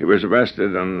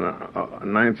on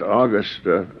 9th August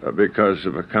because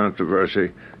of a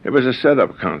controversy. It was a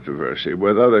set-up controversy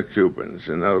with other Cubans.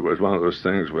 In other words, one of those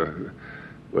things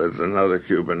with another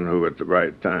Cuban who at the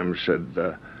right time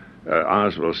said,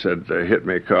 Oswald said, "Hit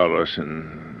me, Carlos,"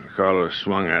 and Carlos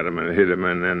swung at him and hit him,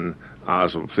 and then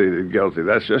Oswald pleaded guilty.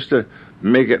 That's just to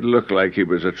make it look like he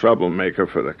was a troublemaker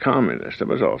for the communists. It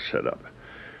was all set up.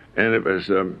 And it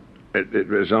was... It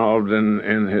resolved in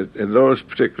those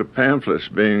particular pamphlets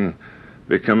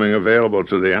becoming available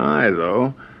to the eye,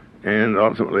 though, and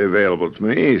ultimately available to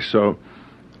me. So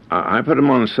I put them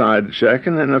on the side to check,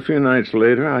 and then a few nights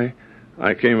later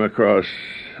I came across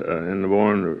in the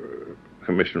Warren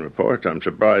Commission report. I'm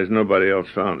surprised nobody else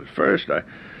found it first.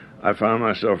 I found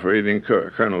myself reading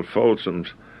Colonel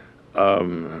Folsom's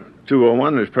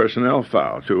 201, his personnel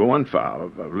file, 201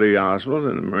 file of Lee Oswald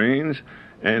and the Marines.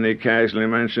 And he casually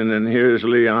mentioned, and here's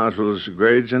Lee Oswald's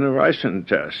grades in a Russian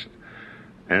test.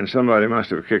 And somebody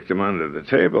must have kicked him under the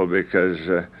table because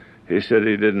he said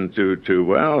he didn't do too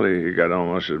well. He got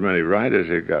almost as many right as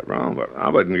he got wrong. But I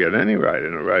wouldn't get any right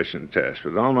in a Russian test.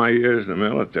 With all my years in the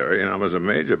military, and I was a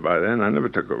major by then, I never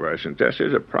took a Russian test. He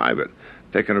was a private,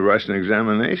 taking a Russian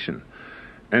examination.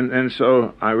 And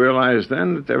so I realized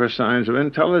then that there were signs of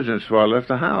intelligence before I left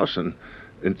the house, and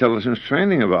intelligence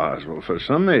training of Oswald for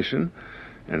some mission.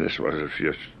 And this was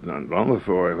just not long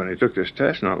before, when he took this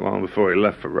test, not long before he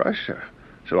left for Russia.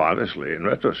 So obviously, in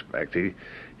retrospect, he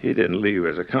didn't leave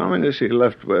as a communist. He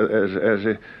left as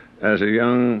a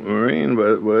young Marine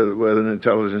with an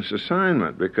intelligence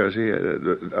assignment, because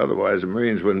otherwise the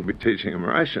Marines wouldn't be teaching him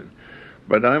Russian.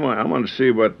 But I want to see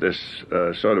what this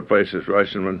sort of place this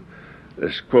Russian,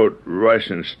 this quote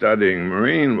Russian studying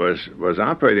Marine was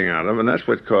operating out of, and that's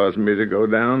what caused me to go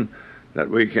down that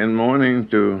weekend morning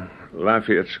to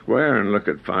Lafayette Square and look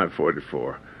at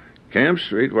 544 Camp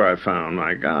Street, where I found,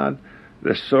 my God,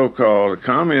 this so-called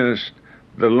communist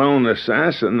the lone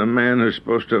assassin, the man who's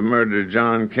supposed to have murdered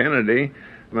John Kennedy,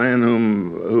 the man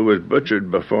who was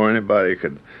butchered before anybody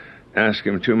could ask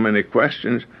him too many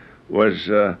questions, was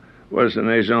an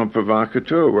agent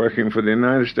provocateur working for the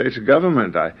United States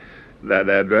government. That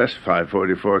address,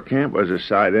 544 Camp, was a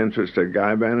side entrance to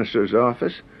Guy Bannister's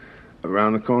office.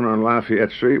 Around the corner on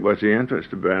Lafayette Street was the entrance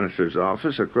to Bannister's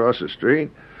office. Across the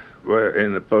street, where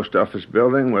in the post office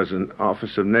building, was an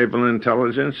office of naval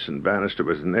intelligence, and Bannister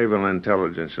was naval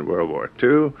intelligence in World War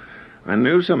II. I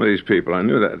knew some of these people. I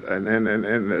knew that. And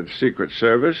the Secret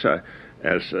Service,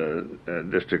 as a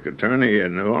district attorney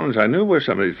in New Orleans, I knew where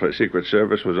some of these Secret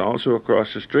Service was also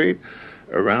across the street.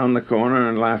 Around the corner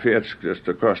in Lafayette, just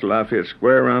across Lafayette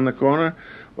Square around the corner,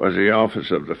 was the office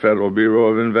of the Federal Bureau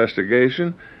of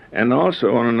Investigation, and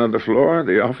also on another floor,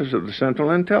 the office of the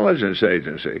Central Intelligence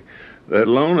Agency. The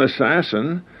lone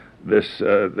assassin, this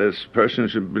person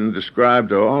who's been described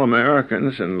to all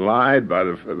Americans and lied by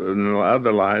allowed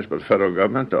the lies by the federal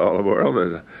government to all the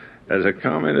world as a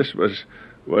communist,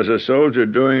 was a soldier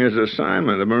doing his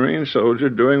assignment, a Marine soldier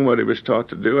doing what he was taught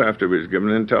to do after he was given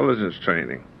intelligence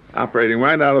training, operating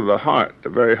right out of the heart, the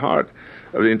very heart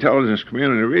of the intelligence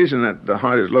community. The reason that the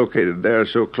heart is located there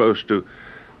so close to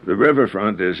the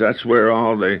riverfront is that's where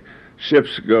all the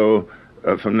ships go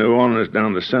from New Orleans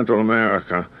down to Central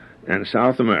America and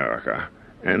South America.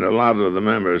 And a lot of the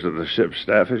members of the ship's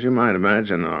staff, as you might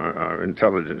imagine, are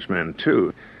intelligence men,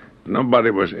 too. Nobody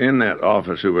was in that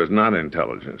office who was not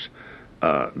intelligence,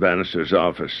 Bannister's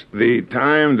office. The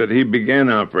time that he began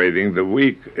operating, the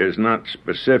week, is not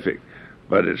specific,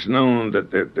 but it's known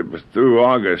that it was through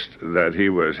August that he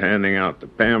was handing out the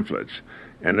pamphlets.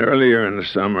 And earlier in the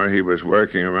summer, he was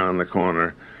working around the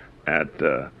corner at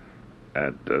the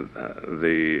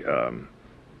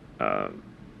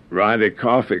Riley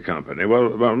Coffee Company.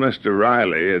 Well, Mr.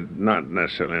 Riley is not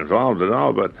necessarily involved at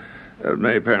all, but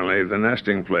apparently the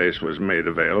nesting place was made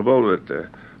available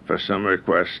for some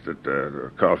request that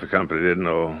the coffee company didn't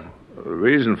know the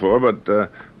reason for,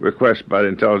 but request by the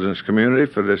intelligence community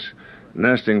for this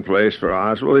nesting place for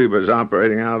Oswald. He was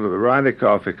operating out of the Riley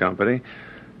Coffee Company.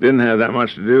 Didn't have that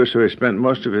much to do, so he spent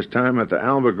most of his time at the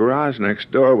Alba garage next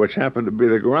door, which happened to be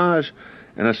the garage,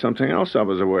 and that's something else I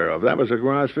was aware of. That was a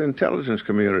garage for the intelligence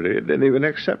community. It didn't even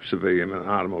accept civilian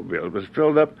automobiles. It was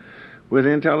filled up with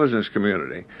the intelligence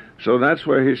community. So that's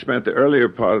where he spent the earlier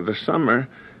part of the summer,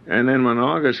 and then when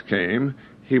August came,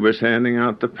 he was handing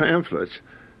out the pamphlets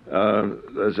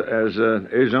as an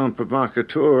agent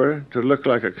provocateur to look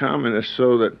like a communist,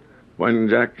 so that when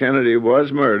Jack Kennedy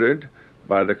was murdered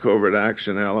by the covert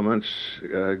action elements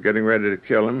getting ready to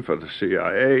kill him for the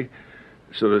CIA,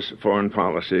 so this foreign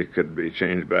policy could be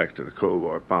changed back to the Cold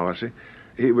War policy,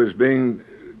 he was being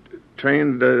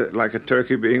trained like a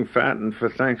turkey being fattened for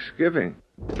Thanksgiving.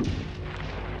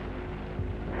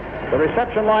 The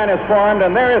reception line is formed,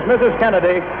 and there is Mrs.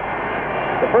 Kennedy,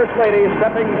 the First Lady,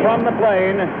 stepping from the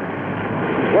plane,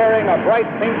 wearing a bright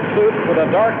pink suit with a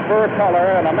dark fur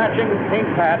collar and a matching pink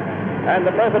hat, and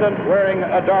the President, wearing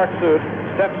a dark suit,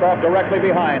 steps off directly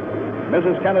behind.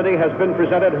 Mrs. Kennedy has been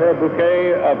presented her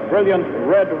bouquet of brilliant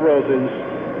red roses,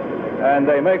 and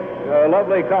they make a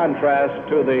lovely contrast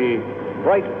to the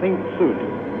bright pink suit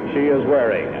she is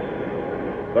wearing.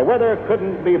 The weather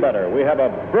couldn't be better. We have a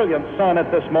brilliant sun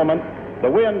at this moment. The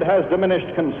wind has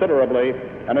diminished considerably,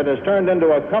 and it has turned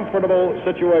into a comfortable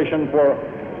situation for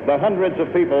the hundreds of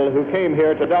people who came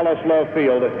here to Dallas Love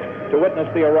Field to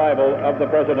witness the arrival of the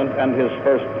President and his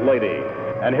First Lady.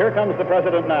 And here comes the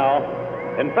President now.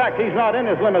 In fact, he's not in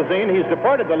his limousine. He's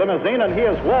departed the limousine, and he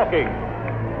is walking.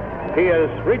 He is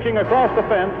reaching across the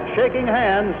fence, shaking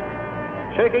hands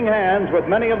with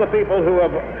many of the people who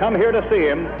have come here to see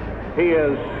him. He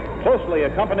is closely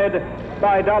accompanied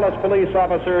by Dallas police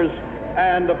officers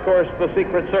and, of course, the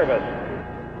Secret Service.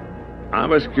 I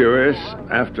was curious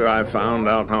after I found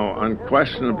out how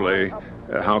unquestionably,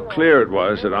 how clear it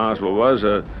was that Oswald was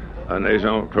an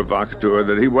agent provocateur,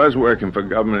 that he was working for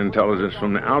government intelligence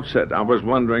from the outset. I was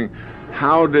wondering,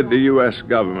 how did the U.S.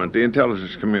 government, the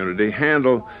intelligence community,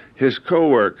 handle his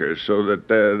co-workers so that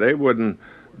they wouldn't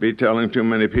be telling too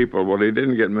many people, well, he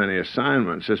didn't get many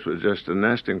assignments. This was just a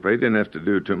nesting place. He didn't have to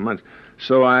do too much.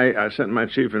 So I sent my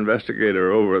chief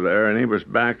investigator over there, and he was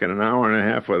back in an hour and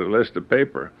a half with a list of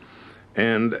paper.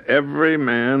 And every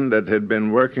man that had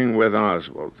been working with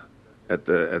Oswald at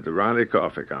the Riley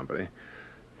Coffee Company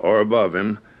or above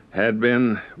him had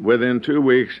been, within 2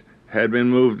 weeks, had been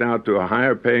moved out to a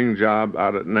higher paying job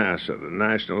out at NASA, the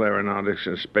National Aeronautics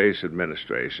and Space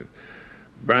Administration.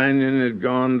 Brannion had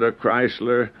gone to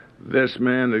Chrysler. This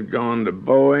man had gone to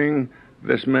Boeing.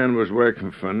 This man was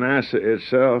working for NASA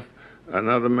itself.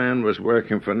 Another man was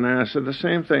working for NASA. The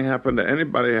same thing happened to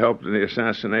anybody who helped in the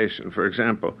assassination. For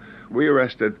example, we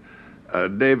arrested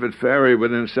David Ferry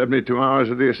within 72 hours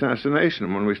of the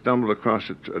assassination when we stumbled across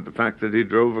the fact that he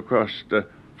drove across the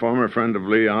former friend of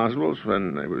Lee Oswald's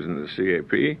when he was in the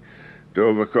CAP,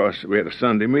 drove across. We had a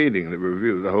Sunday meeting to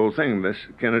review the whole thing. This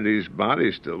Kennedy's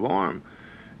body's still warm.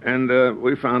 And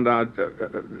we found out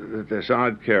that this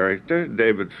odd character,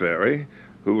 David Ferry,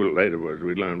 who later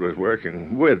we learned was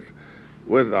working with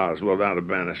Oswald out of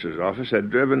Bannister's office, had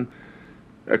driven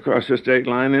across the state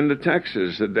line into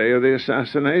Texas the day of the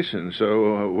assassination.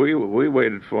 So we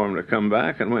waited for him to come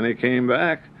back, and when he came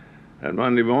back that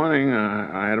Monday morning,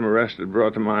 I had him arrested,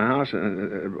 brought to my house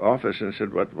and office, and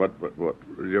said, "What was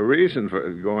your reason for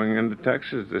going into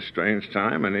Texas this strange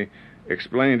time?" And he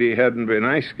explained he hadn't been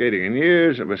ice skating in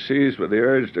years and was seized with the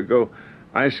urge to go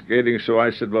ice skating. So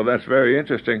I said, "Well, that's very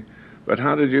interesting, but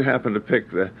how did you happen to pick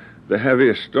the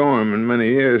heaviest storm in many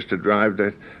years to drive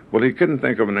that?" Well, he couldn't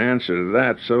think of an answer to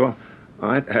that, so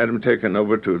I had him taken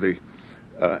over to the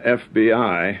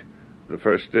FBI, the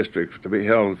first district, to be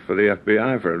held for the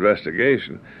FBI for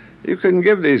investigation. You couldn't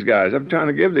give these guys. I'm trying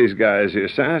to give these guys, the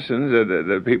assassins,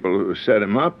 the people who set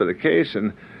him up for the case,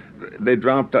 and they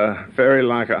dropped Ferry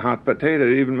like a hot potato.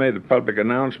 They even made a public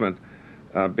announcement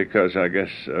because I guess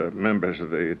members of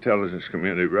the intelligence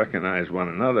community recognized one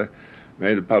another,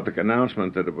 made a public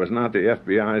announcement that it was not the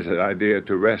FBI's idea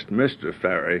to arrest Mr.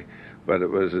 Ferry, but it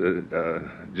was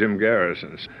Jim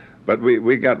Garrison's. But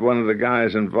we got one of the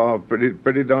guys involved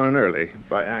pretty darn early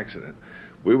by accident.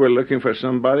 We were looking for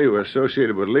somebody who was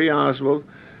associated with Lee Oswald,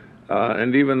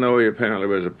 and even though he apparently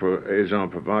was a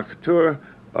agent provocateur,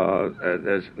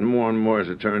 as more and more as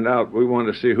it turned out, we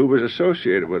wanted to see who was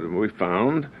associated with him. We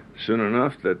found soon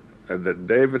enough that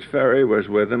David Ferry was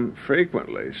with him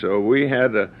frequently. So we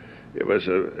had a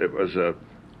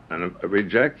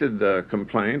rejected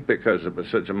complaint because it was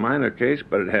such a minor case,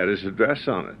 but it had his address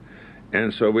on it.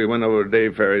 And so we went over to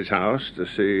Dave Ferry's house to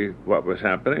see what was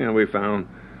happening, and we found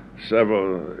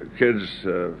several kids,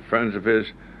 friends of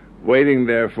his, waiting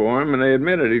there for him, and they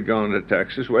admitted he'd gone to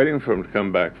Texas, waiting for him to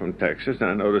come back from Texas. And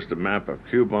I noticed a map of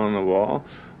Cuba on the wall,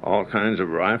 all kinds of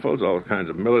rifles, all kinds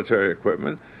of military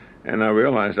equipment, and I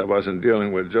realized I wasn't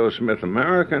dealing with Joe Smith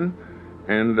American,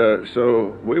 and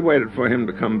so we waited for him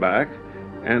to come back,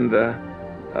 and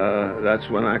that's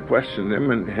when I questioned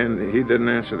him, and he didn't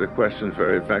answer the questions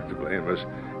very effectively.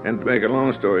 And to make a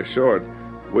long story short,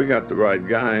 we got the right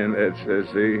guy, and it's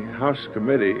the House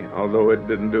Committee, although it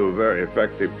didn't do a very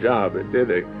effective job, it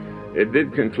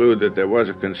did conclude that there was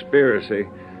a conspiracy,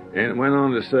 and it went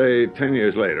on to say, 10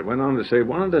 years later, one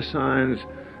of the signs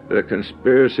that a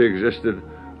conspiracy existed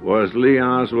was Lee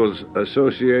Oswald's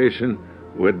association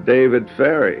with David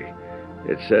Ferry.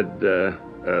 It said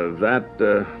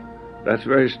that's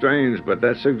very strange, but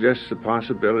that suggests the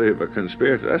possibility of a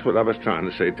conspiracy. That's what I was trying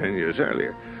to say 10 years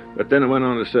earlier. But then it went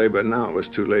on to say, but now it was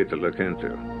too late to look into.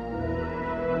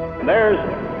 There's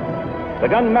the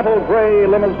gunmetal gray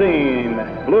limousine,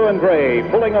 blue and gray,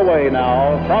 pulling away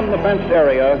now from the fenced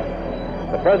area.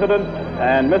 The President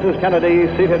and Mrs. Kennedy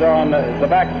seated on the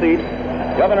back seat,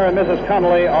 Governor and Mrs.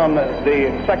 Connolly on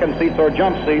the second seats or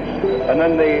jump seats, and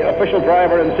then the official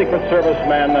driver and Secret Service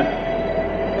men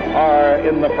are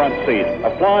in the front seat.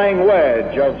 A flying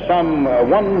wedge of some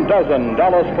 12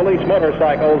 Dulles police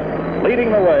motorcycles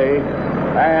leading the way,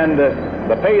 and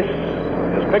the pace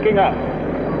is picking up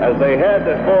as they head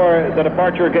for the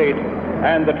departure gate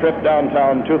and the trip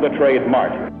downtown to the Trade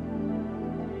Mart.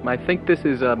 I think this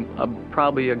is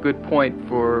probably a good point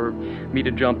for me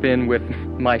to jump in with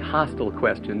my hostile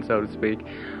question, so to speak.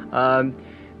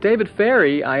 David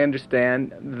Ferry, I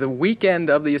understand, the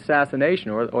weekend of the assassination,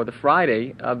 or the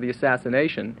Friday of the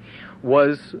assassination,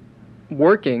 was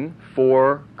working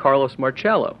for Carlos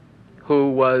Marcello,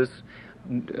 who was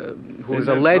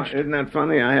alleged... Isn't that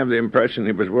funny? I have the impression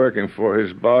he was working for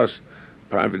his boss,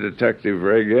 Private Detective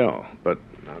Ray Gill, but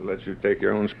I'll let you take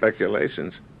your own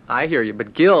speculations. I hear you,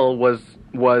 but Gill was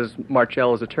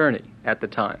Marcello's attorney at the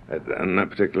time. On that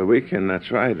particular weekend,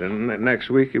 that's right. And next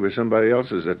week, he was somebody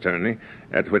else's attorney,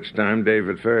 at which time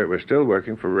David Ferry was still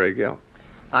working for Ray Gill.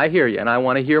 I hear you, and I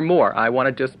want to hear more. I want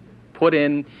to just put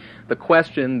in the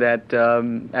question that,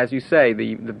 as you say,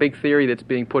 the big theory that's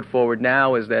being put forward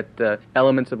now is that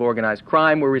elements of organized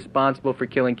crime were responsible for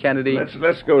killing Kennedy.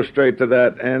 Let's go straight to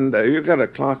that. And you've got a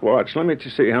clock watch. Let me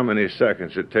just see how many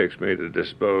seconds it takes me to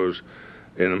dispose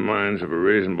in the minds of a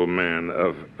reasonable man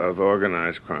of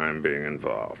organized crime being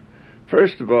involved.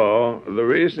 First of all, the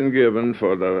reason given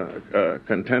for the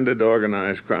contended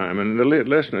organized crime, and the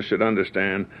listener should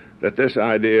understand that this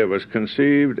idea was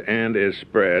conceived and is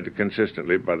spread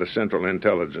consistently by the Central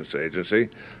Intelligence Agency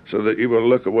so that you will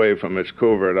look away from its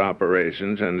covert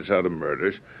operations and its other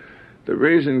murders. The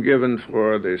reason given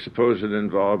for the supposed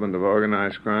involvement of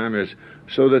organized crime is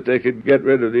so that they could get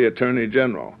rid of the Attorney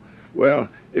General. Well,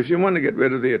 if you want to get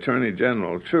rid of the Attorney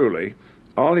General, truly,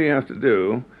 all you have to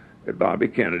do, Bobby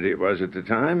Kennedy it was at the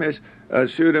time, is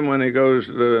shoot him when he goes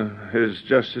to his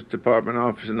Justice Department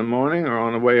office in the morning or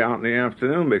on the way out in the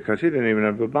afternoon, because he didn't even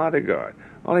have a bodyguard.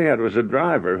 All he had was a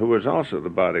driver who was also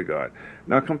the bodyguard.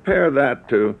 Now compare that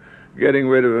to getting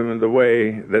rid of him in the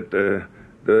way that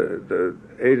the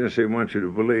agency wants you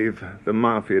to believe the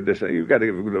mafia. You've got to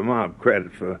give the mob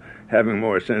credit for having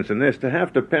more sense than this. To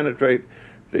have to penetrate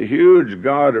the huge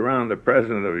guard around the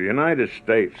President of the United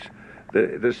States,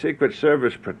 the Secret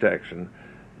Service protection,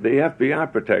 the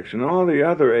FBI protection, all the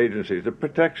other agencies, the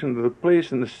protection of the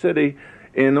police in the city,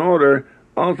 in order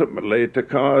ultimately to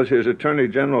cause his Attorney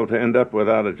General to end up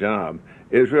without a job,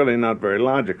 is really not very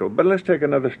logical. But let's take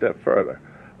another step further.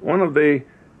 One of the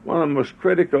most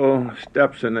critical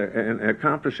steps in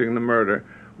accomplishing the murder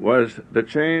was the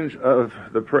change of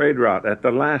the parade route at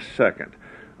the last second.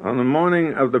 On the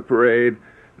morning of the parade,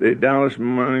 the Dallas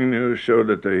Morning News showed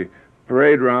that the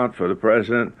parade route for the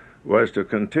president was to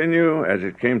continue, as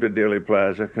it came to Dealey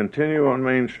Plaza, continue on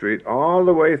Main Street all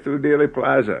the way through Dealey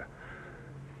Plaza.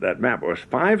 That map was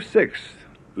 5/6,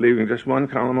 leaving just one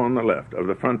column on the left of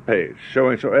the front page,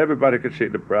 showing so everybody could see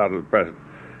the route of the president.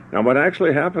 Now, what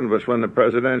actually happened was when the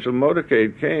presidential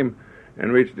motorcade came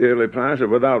and reached Dealey Plaza,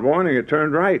 without warning, it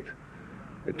turned right.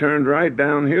 It turned right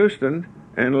down Houston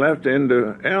and left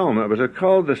into Elm. It was a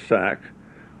cul-de-sac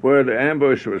where the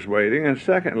ambush was waiting, and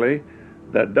secondly,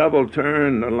 that double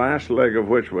turn, the last leg of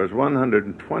which was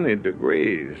 120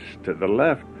 degrees to the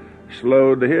left,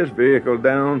 slowed his vehicle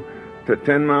down to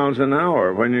 10 miles an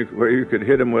hour where you could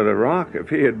hit him with a rock. If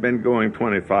he had been going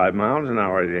 25 miles an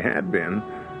hour, as he had been,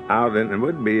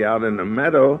 would be out in the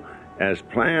meadow as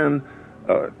planned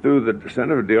through the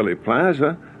center of Dealey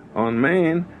Plaza on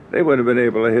Main, they would have been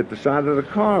able to hit the side of the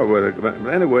car with it. But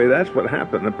anyway, that's what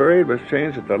happened. The parade was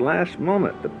changed at the last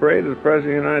moment, the parade of the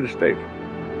President of the United States.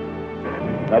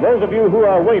 Now, those of you who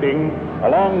are waiting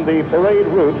along the parade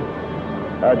route,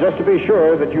 just to be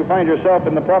sure that you find yourself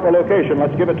in the proper location,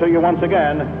 let's give it to you once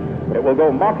again. It will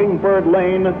go Mockingbird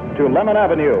Lane to Lemon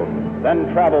Avenue,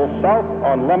 then travel south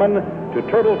on Lemon to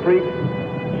Turtle Creek,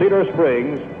 Cedar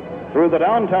Springs, through the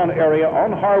downtown area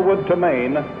on Harwood to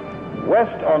Main,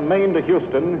 west on Main to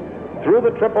Houston, through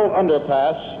the Triple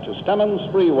Underpass to Stemmons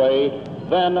Freeway,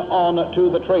 then on to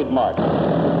the Trademark.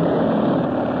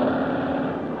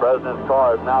 The President's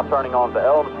car is now turning onto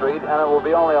Elm Street, and it will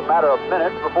be only a matter of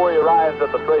minutes before he arrives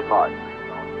at the Trademark.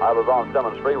 I was on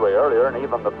Stemmons Freeway earlier, and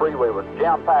even the freeway was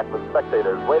jam-packed with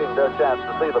spectators waiting their chance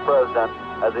to see the President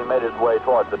as he made his way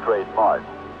toward the Trademark.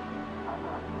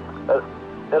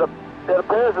 It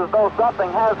appears as though something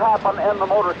has happened in the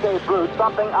motorcade route.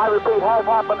 Something, I repeat, has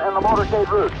happened in the motorcade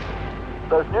route.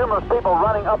 There's numerous people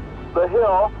running up the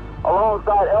hill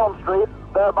alongside Elm Street,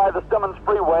 there by the Stemmons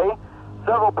Freeway.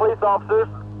 Several police officers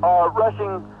are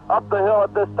rushing up the hill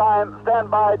at this time.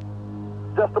 Stand by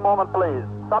just a moment, please.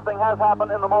 Something has happened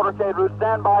in the motorcade route.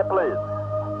 Stand by, please.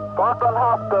 Parkland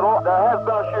Hospital, there has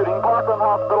been a shooting. Parkland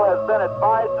Hospital has been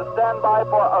advised to stand by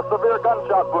for a severe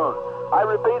gunshot wound. I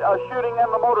repeat, a shooting in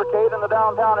the motorcade in the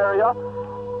downtown area.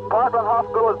 Parkland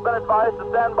Hospital has been advised to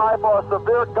stand by for a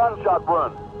severe gunshot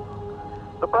wound.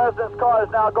 The President's car is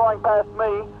now going past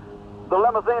me. The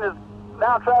limousine is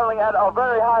now traveling at a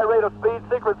very high rate of speed.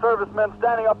 Secret Service men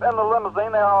standing up in the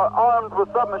limousine. They are armed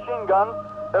with submachine guns.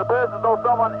 It appears as though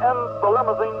someone in the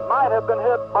limousine might have been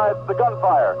hit by the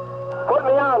gunfire. Put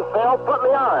me on, Phil. Put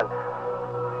me on.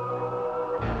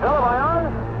 Phil, am I on?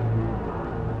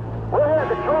 We're here at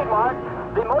the Trademark.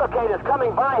 The motorcade is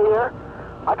coming by here.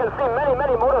 I can see many,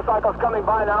 many motorcycles coming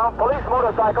by now. Police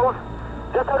motorcycles.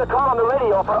 Just heard a call on the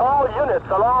radio for all units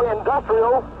along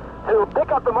Industrial to pick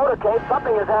up the motorcade.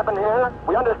 Something has happened here.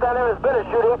 We understand there has been a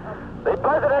shooting. The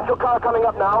presidential car coming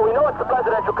up now. We know it's the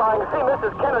presidential car. You can see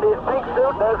Mrs. Kennedy's pink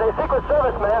suit. There's a Secret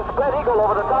Service man, spread eagle,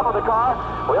 over the top of the car.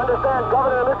 We understand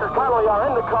Governor and Mrs. Connolly are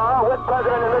in the car with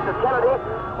President and Mrs. Kennedy.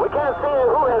 We can't see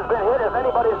who has been hit, if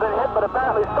anybody's been hit, but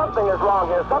apparently something is wrong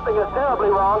here. Something is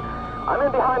terribly wrong. I'm in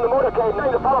behind the motorcade,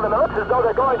 trying to follow them. It looks as though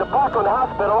they're going to Parkland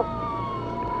Hospital.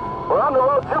 We're on the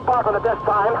road to Parkland at this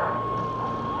time.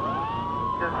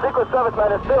 The Secret Service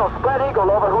man is still spread eagle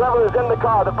over whoever is in the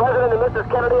car, the President and Mrs.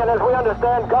 Kennedy, and as we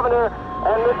understand, Governor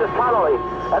and Mrs. Connolly.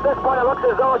 At this point, it looks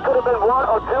as though it could have been one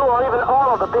or two or even all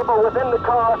of the people within the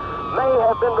car may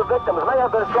have been the victims, may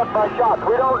have been struck by shots.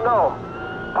 We don't know.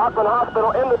 Parkland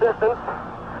Hospital in the distance,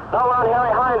 down on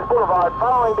Harry Hines Boulevard,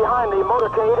 following behind the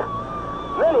motorcade.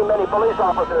 Many police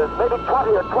officers, maybe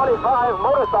 20 or 25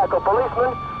 motorcycle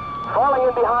policemen, falling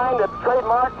in behind at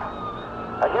trademark.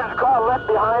 A huge car left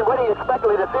behind, waiting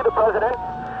expectantly to see the president.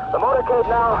 The motorcade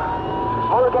now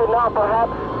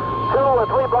perhaps 2 or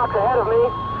 3 blocks ahead of me.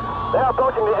 They're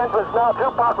approaching the entrance now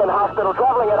to Parkland Hospital,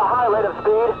 traveling at a high rate of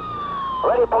speed.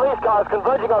 Already police cars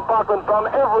converging on Parkland from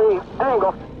every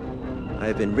angle. I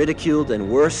have been ridiculed and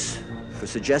worse for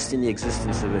suggesting the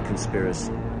existence of a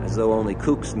conspiracy, as though only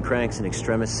kooks and cranks and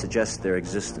extremists suggest their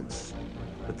existence.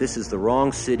 But this is the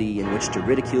wrong city in which to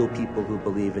ridicule people who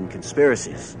believe in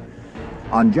conspiracies.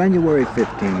 On January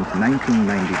 15,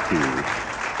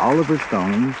 1992, Oliver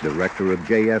Stone, director of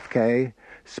JFK,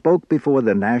 spoke before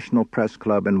the National Press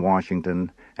Club in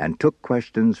Washington and took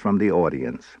questions from the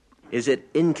audience. Is it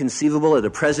inconceivable that a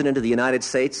president of the United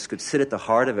States could sit at the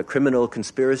heart of a criminal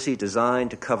conspiracy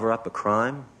designed to cover up a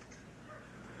crime?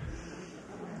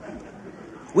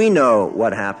 We know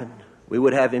what happened. We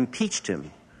would have impeached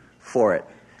him for it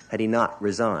had he not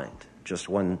resigned, just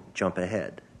one jump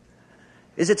ahead.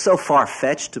 Is it so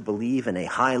far-fetched to believe in a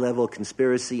high-level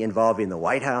conspiracy involving the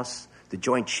White House, the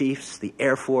Joint Chiefs, the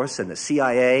Air Force, and the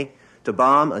CIA to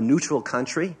bomb a neutral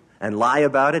country and lie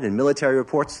about it in military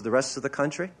reports to the rest of the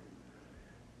country?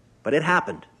 But it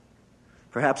happened,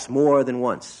 perhaps more than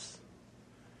once.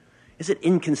 Is it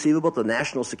inconceivable that the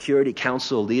National Security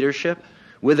Council leadership,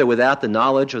 with or without the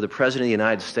knowledge of the President of the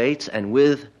United States and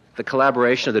with the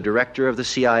collaboration of the director of the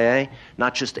CIA,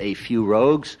 not just a few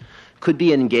rogues, could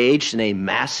be engaged in a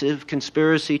massive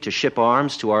conspiracy to ship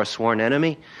arms to our sworn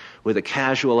enemy with a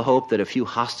casual hope that a few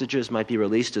hostages might be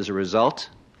released as a result?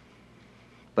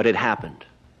 But it happened.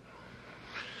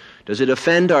 Does it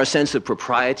offend our sense of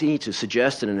propriety to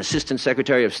suggest that an Assistant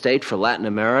Secretary of State for Latin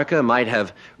America might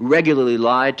have regularly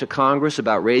lied to Congress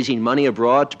about raising money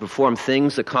abroad to perform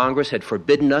things that Congress had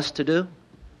forbidden us to do?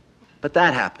 But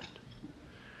that happened.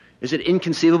 Is it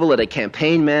inconceivable that a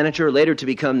campaign manager, later to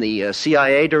become the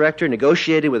CIA director,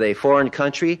 negotiated with a foreign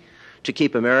country to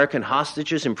keep American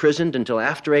hostages imprisoned until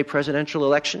after a presidential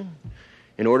election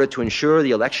in order to ensure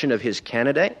the election of his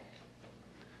candidate?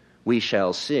 We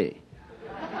shall see.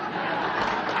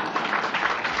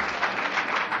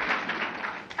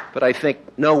 But I think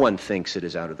no one thinks it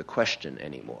is out of the question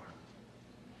anymore.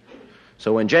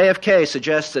 So when JFK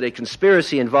suggests that a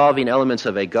conspiracy involving elements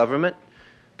of a government,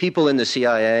 people in the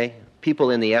CIA, people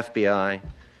in the FBI,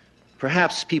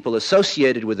 perhaps people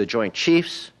associated with the Joint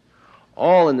Chiefs,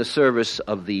 all in the service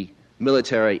of the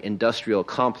military-industrial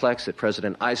complex that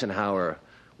President Eisenhower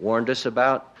warned us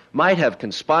about, might have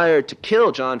conspired to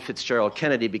kill John Fitzgerald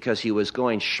Kennedy because he was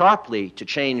going sharply to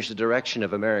change the direction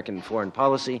of American foreign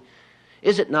policy,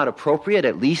 is it not appropriate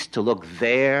at least to look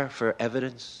there for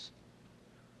evidence?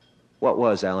 What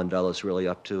was Allen Dulles really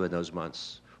up to in those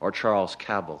months? Or Charles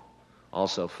Cabell,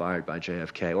 also fired by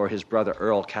JFK, or his brother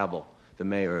Earl Cabell, the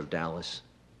mayor of Dallas?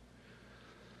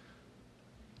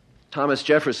 Thomas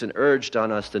Jefferson urged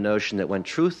on us the notion that when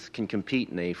truth can compete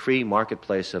in a free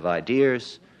marketplace of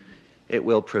ideas, it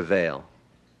will prevail.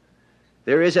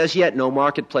 There is as yet no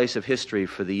marketplace of history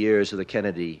for the years of the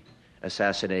Kennedy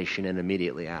assassination and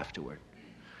immediately afterward.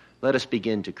 Let us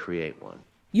begin to create one.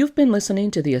 You've been listening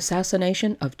to The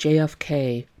Assassination of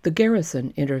JFK, the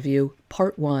Garrison interview,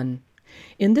 Part 1.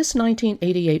 In this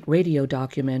 1988 radio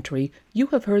documentary, you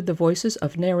have heard the voices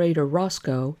of narrator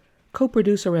Roscoe,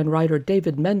 co-producer and writer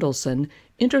David Mendelson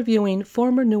interviewing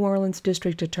former New Orleans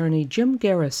District Attorney Jim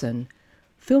Garrison,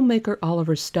 filmmaker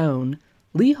Oliver Stone,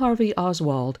 Lee Harvey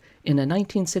Oswald in a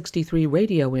 1963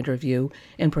 radio interview,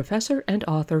 and professor and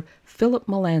author Philip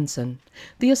Melanson.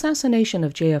 The Assassination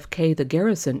of JFK, the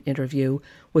Garrison interview,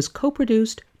 was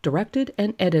co-produced, directed,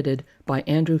 and edited by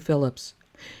Andrew Phillips.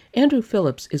 Andrew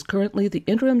Phillips is currently the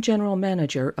interim general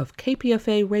manager of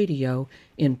KPFA Radio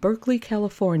in Berkeley,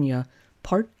 California,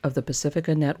 part of the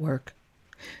Pacifica Network.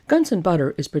 Guns and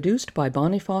Butter is produced by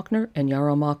Bonnie Faulkner and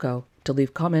Yarrow Mako. To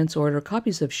leave comments or order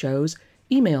copies of shows,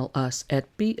 email us at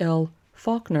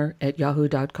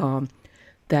blfaulkner@yahoo.com.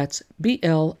 That's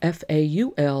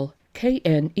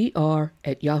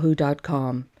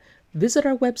blfaulkner@yahoo.com. Visit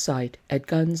our website at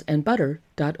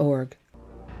gunsandbutter.org.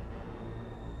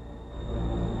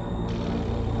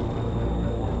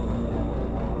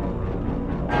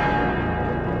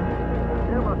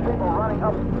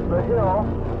 Up the hill.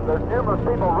 There's numerous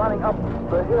people running up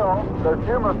the hill. There's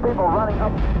numerous people running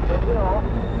up the hill.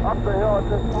 Up the hill. It's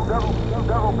just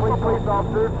several police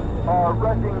officers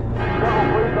rushing, several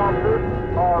police officers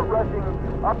are rushing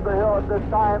up the hill at this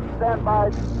time. Stand by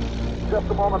just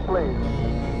a moment,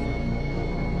 please.